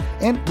media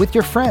and with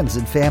your friends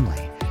and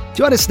family.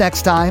 Join us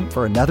next time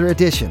for another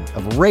edition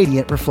of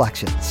Radiant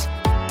Reflections.